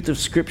truth of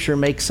Scripture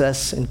makes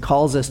us and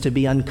calls us to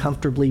be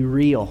uncomfortably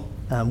real.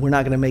 We're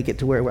not going to make it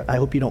to where I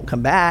hope you don't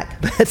come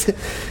back,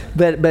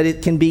 but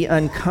it can be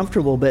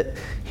uncomfortable. But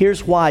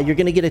here's why. You're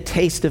going to get a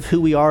taste of who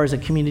we are as a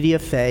community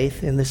of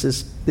faith, and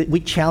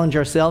we challenge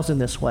ourselves in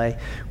this way.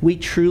 We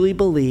truly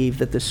believe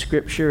that the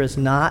Scripture is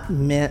not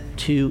meant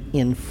to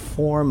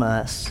inform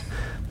us,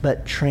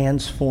 but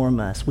transform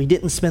us. We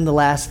didn't spend the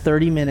last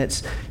 30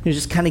 minutes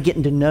just kind of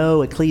getting to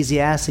know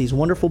Ecclesiastes,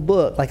 wonderful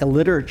book, like a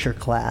literature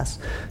class.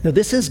 No,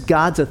 this is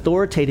God's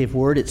authoritative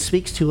word. It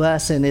speaks to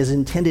us and is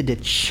intended to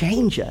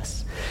change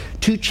us,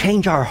 to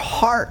change our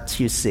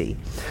hearts, you see.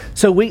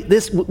 So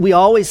we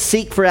always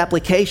seek for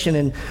application,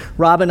 and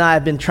Rob and I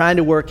have been trying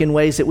to work in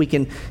ways that we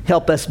can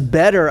help us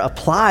better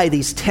apply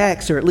these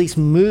texts, or at least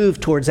move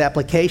towards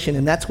application,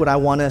 and that's what I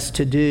want us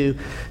to do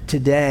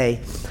today.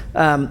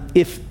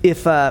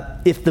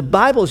 If the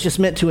Bible is just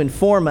meant to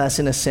inform us,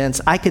 in a sense,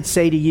 I could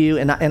say to you,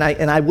 and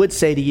I would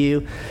say to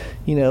you,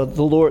 the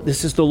Lord,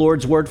 this is the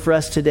Lord's word for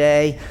us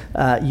today.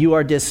 You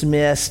are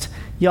dismissed.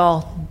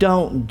 Y'all,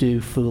 don't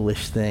do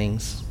foolish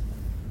things.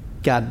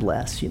 God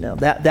bless.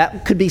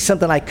 That could be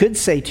something I could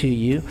say to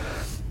you,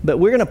 but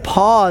we're going to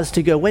pause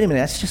to go, wait a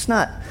minute, that's just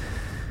not.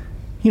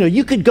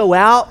 You could go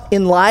out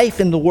in life,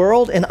 in the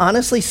world, and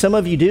honestly, some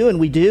of you do, and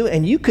we do,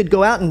 and you could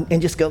go out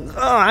and just go,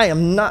 I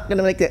am not going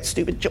to make that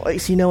stupid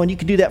choice, and you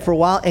could do that for a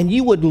while, and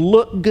you would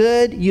look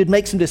good. You'd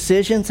make some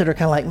decisions that are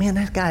kind of like, man,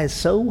 that guy is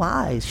so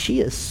wise. She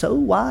is so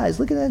wise.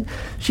 Look at that.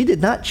 She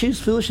did not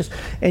choose foolishness.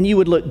 And you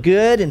would look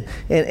good,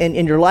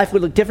 and your life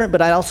would look different,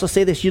 but I also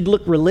say this, you'd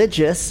look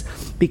religious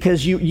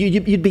because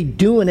you'd be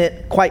doing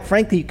it, quite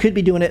frankly, you could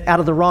be doing it out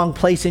of the wrong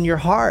place in your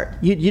heart.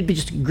 You'd be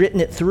just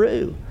gritting it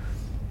through.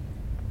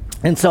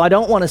 And so I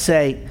don't want to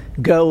say,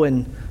 go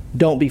and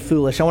don't be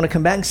foolish. I want to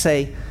come back and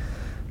say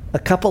a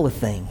couple of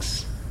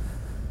things.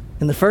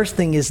 And the first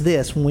thing is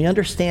this. When we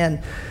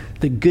understand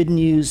the good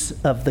news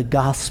of the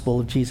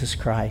gospel of Jesus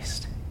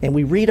Christ, and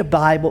we read a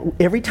Bible,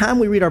 every time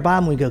we read our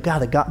Bible, we go, God,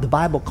 the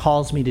Bible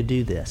calls me to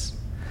do this.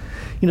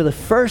 The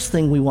first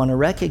thing we want to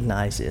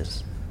recognize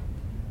is,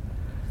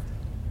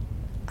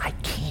 I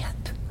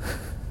can't.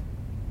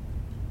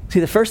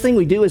 See, the first thing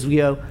we do is we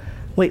go,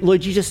 wait,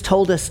 Lord, you just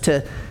told us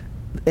to...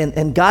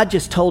 And God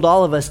just told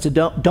all of us to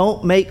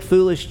don't make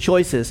foolish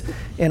choices.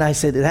 And I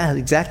said, that's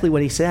exactly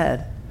what he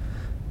said.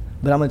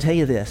 But I'm going to tell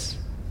you this.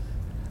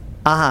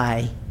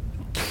 I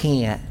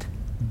can't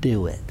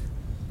do it.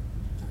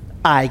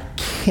 I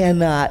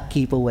cannot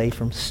keep away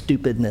from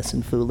stupidness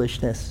and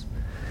foolishness.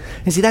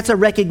 And see, that's a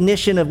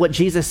recognition of what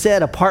Jesus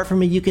said. Apart from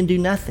me, you can do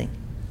nothing.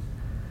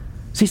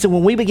 See, so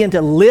when we begin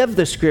to live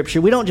the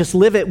Scripture, we don't just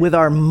live it with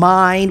our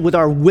mind, with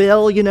our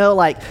will,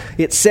 like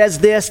it says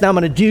this, now I'm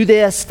going to do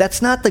this. That's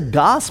not the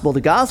gospel.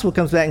 The gospel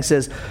comes back and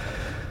says,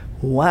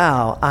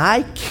 wow,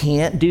 I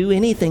can't do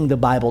anything the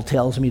Bible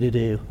tells me to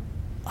do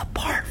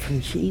apart from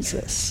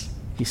Jesus,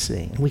 you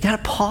see. And we got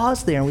to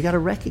pause there and we got to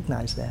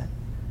recognize that.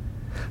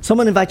 So I'm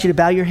going to invite you to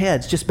bow your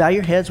heads. Just bow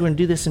your heads. We're going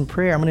to do this in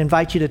prayer. I'm going to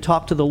invite you to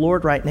talk to the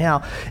Lord right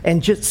now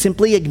and just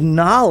simply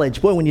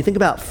acknowledge, when you think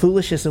about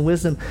foolishness and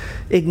wisdom,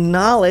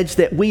 acknowledge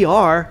that we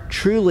are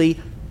truly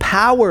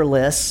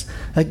powerless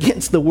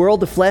against the world,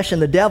 the flesh,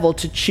 and the devil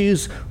to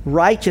choose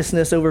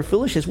righteousness over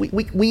foolishness.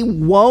 We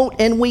won't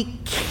and we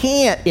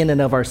can't in and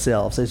of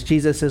ourselves. As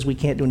Jesus says, we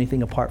can't do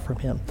anything apart from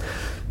him.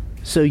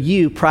 So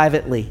you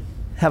privately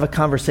have a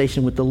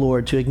conversation with the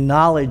Lord to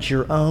acknowledge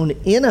your own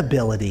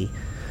inability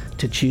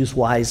to choose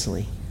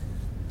wisely.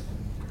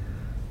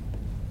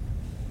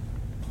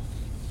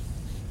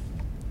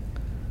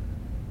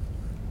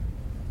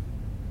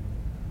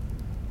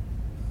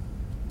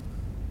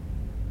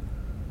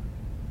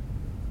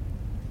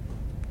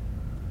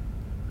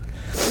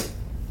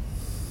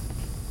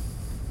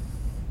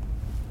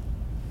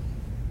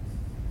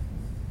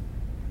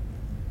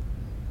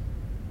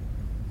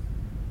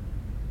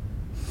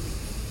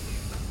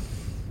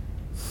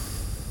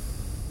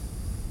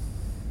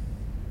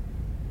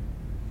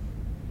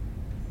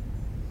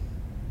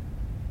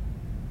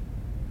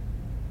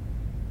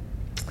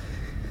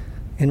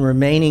 And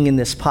remaining in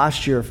this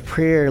posture of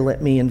prayer,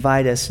 let me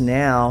invite us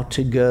now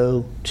to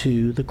go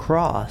to the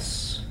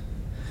cross.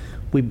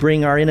 We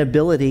bring our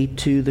inability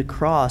to the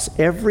cross.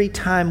 Every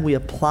time we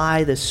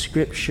apply the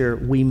Scripture,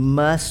 we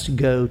must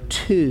go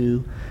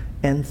to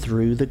and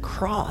through the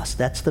cross.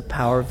 That's the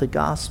power of the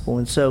gospel.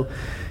 And so,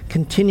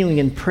 continuing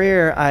in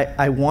prayer,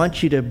 I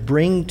want you to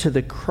bring to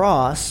the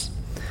cross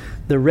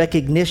the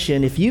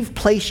recognition, if you've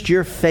placed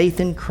your faith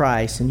in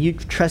Christ and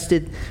you've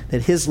trusted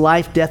that his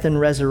life, death, and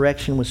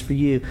resurrection was for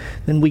you,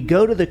 then we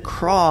go to the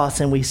cross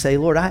and we say,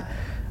 Lord,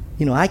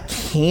 I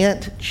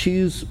can't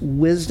choose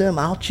wisdom.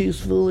 I'll choose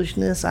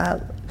foolishness.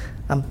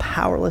 I'm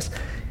powerless.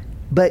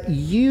 But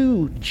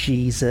you,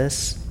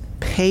 Jesus,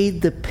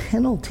 paid the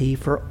penalty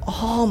for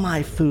all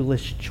my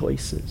foolish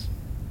choices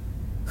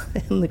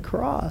in the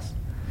cross.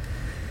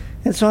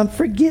 And so I'm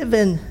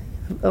forgiven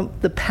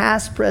of the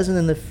past, present,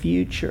 and the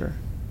future.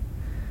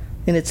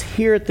 And it's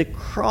here at the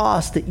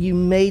cross that you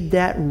made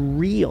that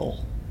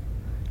real.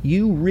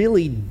 You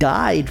really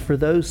died for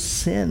those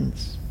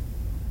sins.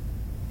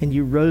 And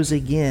you rose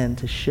again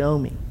to show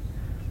me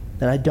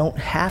that I don't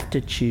have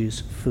to choose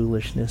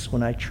foolishness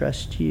when I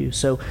trust you.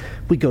 So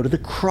we go to the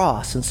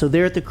cross. And so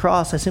there at the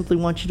cross, I simply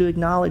want you to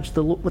acknowledge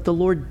what the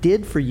Lord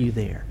did for you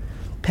there,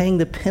 paying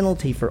the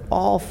penalty for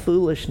all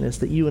foolishness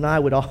that you and I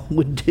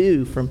would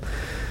do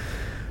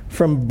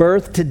from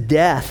birth to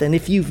death. And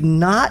if you've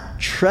not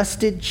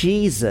trusted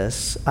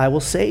Jesus, I will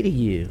say to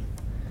you,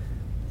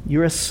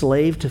 you're a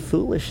slave to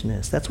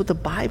foolishness. That's what the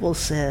Bible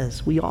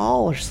says. We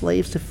all are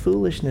slaves to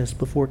foolishness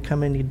before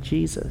coming to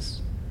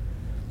Jesus.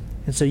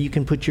 And so you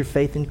can put your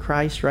faith in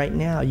Christ right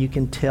now. You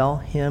can tell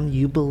him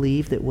you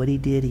believe that what he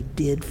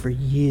did for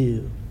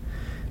you.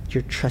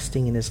 You're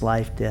trusting in his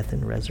life, death,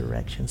 and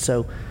resurrection.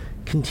 So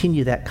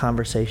continue that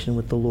conversation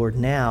with the Lord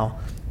now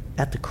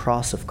at the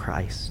cross of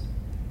Christ.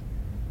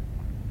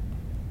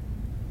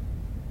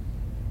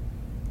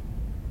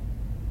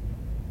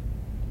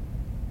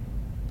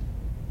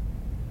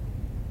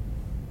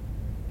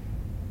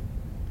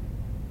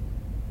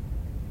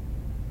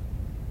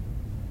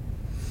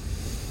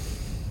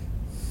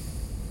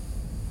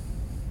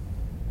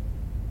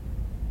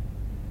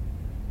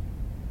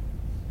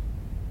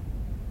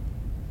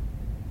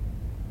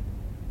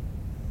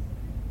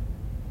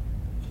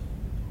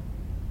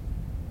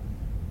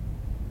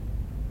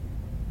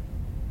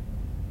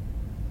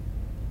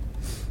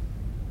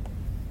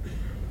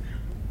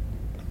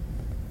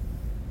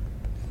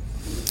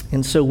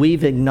 And so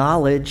we've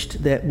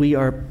acknowledged that we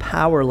are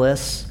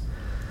powerless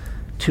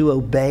to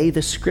obey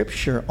the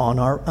Scripture on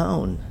our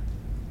own.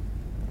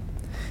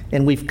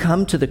 And we've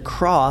come to the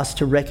cross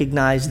to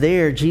recognize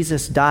there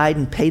Jesus died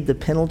and paid the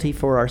penalty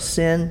for our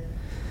sin,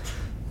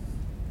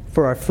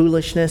 for our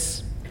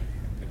foolishness.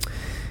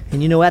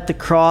 And at the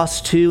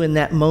cross too, in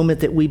that moment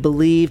that we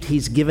believed,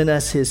 he's given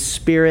us his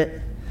Spirit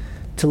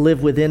to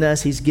live within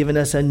us. He's given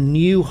us a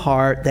new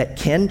heart that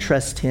can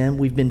trust him.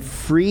 We've been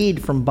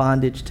freed from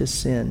bondage to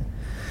sin.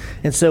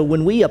 And so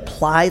when we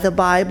apply the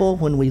Bible,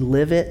 when we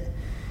live it,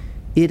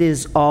 it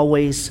is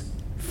always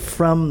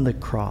from the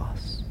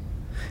cross.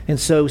 And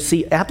so,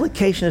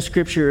 application of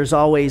Scripture is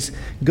always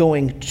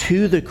going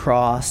to the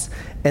cross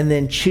and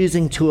then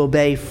choosing to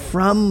obey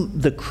from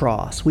the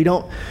cross. We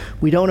don't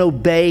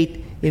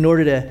obey in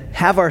order to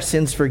have our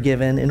sins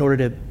forgiven, in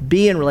order to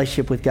be in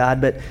relationship with God,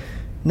 but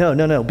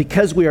no.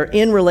 Because we are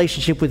in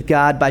relationship with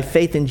God by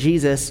faith in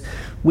Jesus,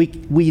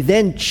 we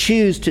then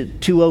choose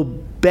to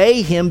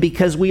obey him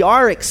because we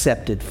are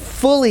accepted,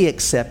 fully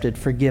accepted,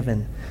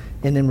 forgiven,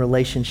 and in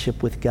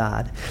relationship with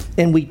God.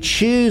 And we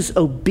choose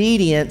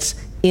obedience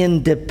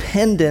in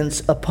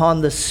dependence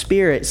upon the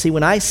Spirit. See,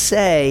 when I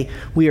say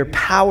we are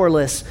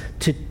powerless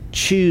to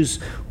choose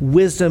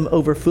wisdom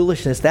over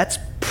foolishness, that's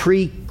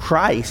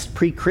pre-Christ,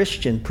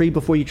 pre-Christian,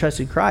 before you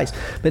trusted Christ.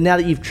 But now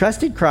that you've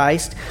trusted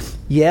Christ,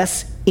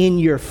 yes, in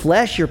your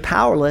flesh you're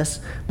powerless,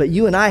 but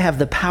you and I have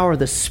the power of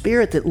the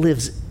Spirit that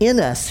lives in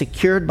us,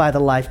 secured by the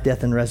life,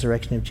 death, and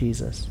resurrection of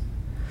Jesus.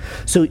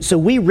 So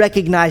we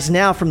recognize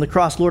now from the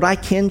cross, Lord, I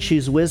can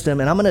choose wisdom,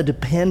 and I'm going to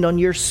depend on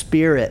your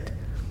Spirit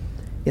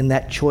in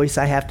that choice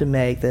I have to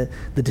make, the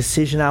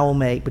decision I will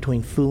make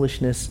between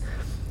foolishness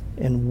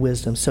and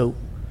wisdom. So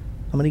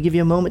I'm going to give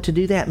you a moment to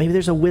do that. Maybe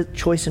there's a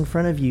choice in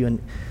front of you, and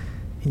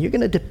you're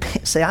going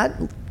to say,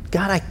 I'm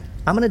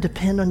going to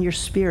depend on your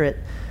Spirit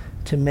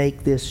to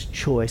make this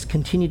choice.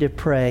 Continue to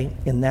pray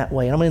in that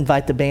way. And I'm going to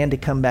invite the band to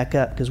come back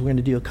up because we're going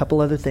to do a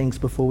couple other things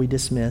before we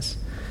dismiss.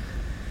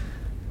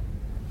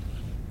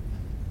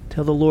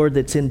 Tell the Lord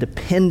that's in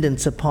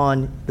dependence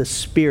upon the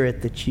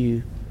Spirit that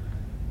you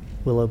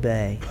will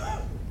obey.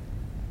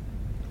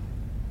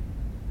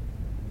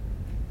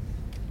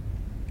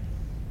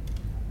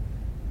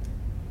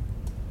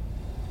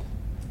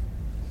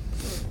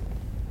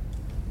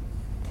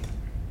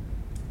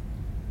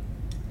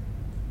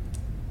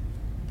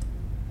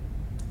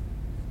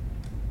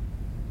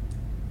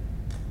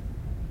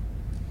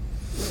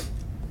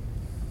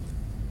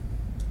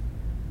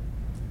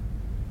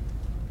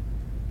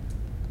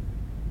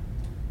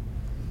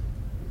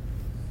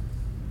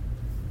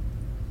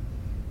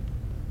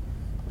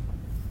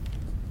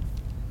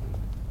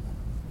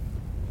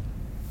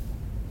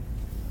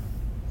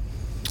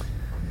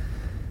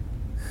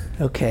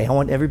 Okay, I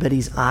want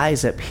everybody's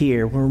eyes up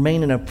here. We'll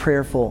remain in a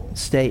prayerful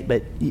state,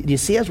 but you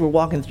see as we're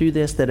walking through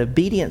this that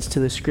obedience to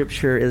the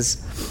Scripture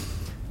is,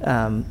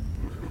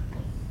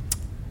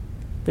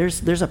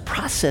 there's a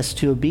process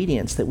to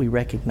obedience that we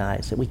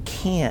recognize, that we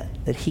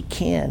can't, that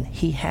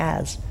he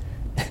has,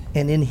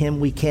 and in him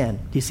we can.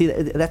 Do you see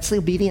that? That's the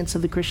obedience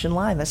of the Christian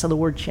life. That's how the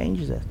word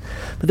changes it.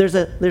 But there's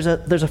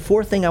a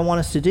fourth thing I want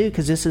us to do,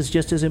 because this is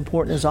just as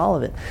important as all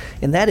of it.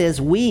 And that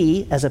is,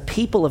 we as a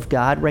people of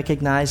God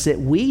recognize that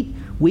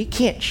we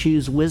can't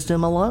choose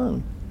wisdom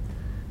alone.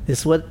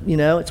 It's what,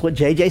 it's what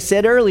JJ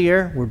said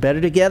earlier. We're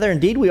better together.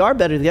 Indeed, we are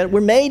better together. We're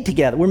made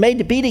together. We're made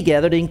to be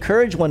together to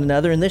encourage one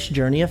another in this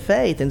journey of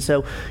faith. And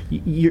so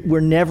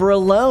we're never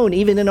alone,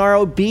 even in our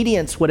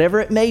obedience, whatever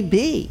it may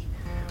be.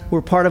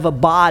 We're part of a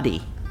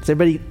body. Has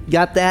everybody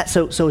got that?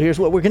 So here's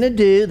what we're going to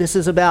do. This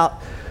is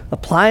about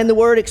applying the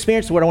word,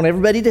 experience the word. I want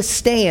everybody to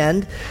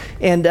stand,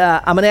 and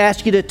I'm going to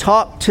ask you to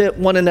talk to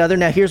one another.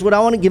 Now, here's what I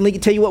want to give. Let me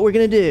tell you what we're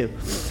going to do.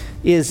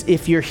 Is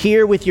if you're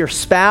here with your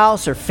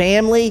spouse or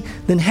family,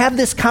 then have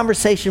this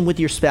conversation with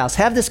your spouse.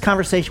 Have this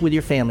conversation with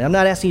your family. I'm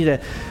not asking you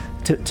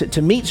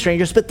to meet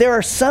strangers, but there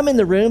are some in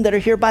the room that are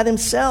here by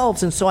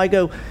themselves. And so I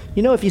go,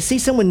 if you see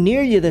someone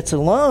near you that's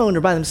alone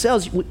or by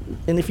themselves,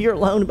 and if you're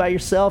alone by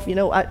yourself,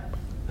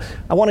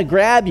 I want to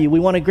grab you. We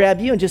want to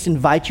grab you and just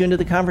invite you into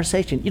the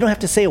conversation. You don't have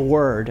to say a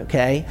word,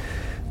 okay?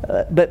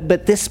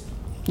 But this,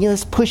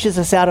 this pushes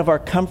us out of our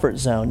comfort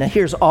zone. Now,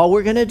 here's all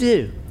we're going to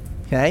do,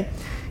 okay?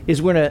 Is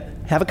we're going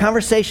to have a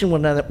conversation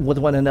with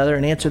one another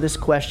and answer this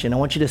question. I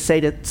want you to say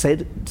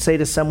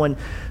to someone,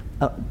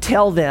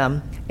 tell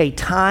them a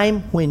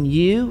time when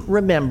you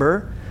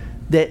remember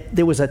that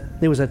there was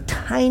a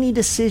tiny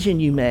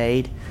decision you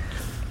made.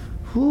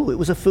 It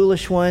was a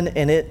foolish one,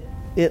 and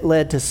it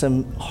led to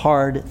some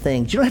hard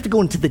things. You don't have to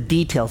go into the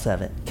details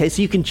of it. Okay,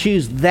 so you can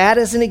choose that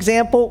as an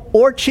example,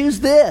 or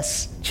choose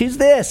this. Choose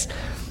this.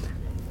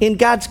 In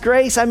God's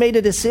grace, I made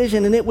a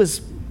decision, and there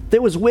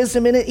was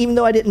wisdom in it, even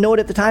though I didn't know it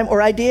at the time,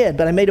 or I did,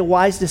 but I made a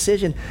wise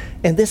decision.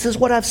 And this is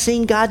what I've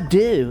seen God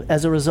do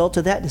as a result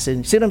of that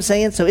decision. See what I'm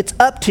saying? So it's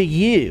up to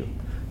you.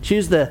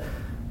 Choose the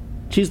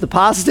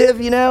positive,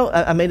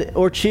 I made it,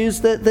 or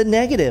choose the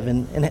negative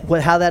and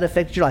how that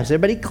affects your life. Is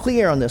everybody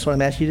clear on this, what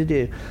I'm asking you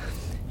to do?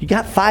 You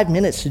got 5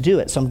 minutes to do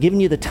it, so I'm giving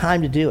you the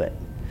time to do it.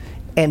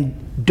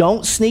 And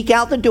don't sneak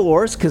out the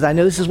doors, because I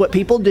know this is what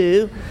people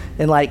do,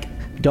 and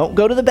don't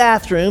go to the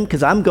bathroom,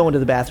 because I'm going to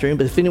the bathroom,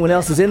 but if anyone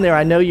else is in there,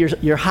 I know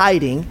you're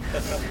hiding.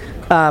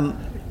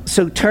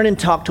 So turn and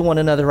talk to one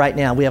another right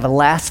now. We have a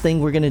last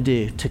thing we're going to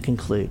do to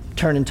conclude.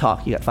 Turn and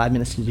talk. You got 5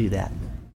 minutes to do that.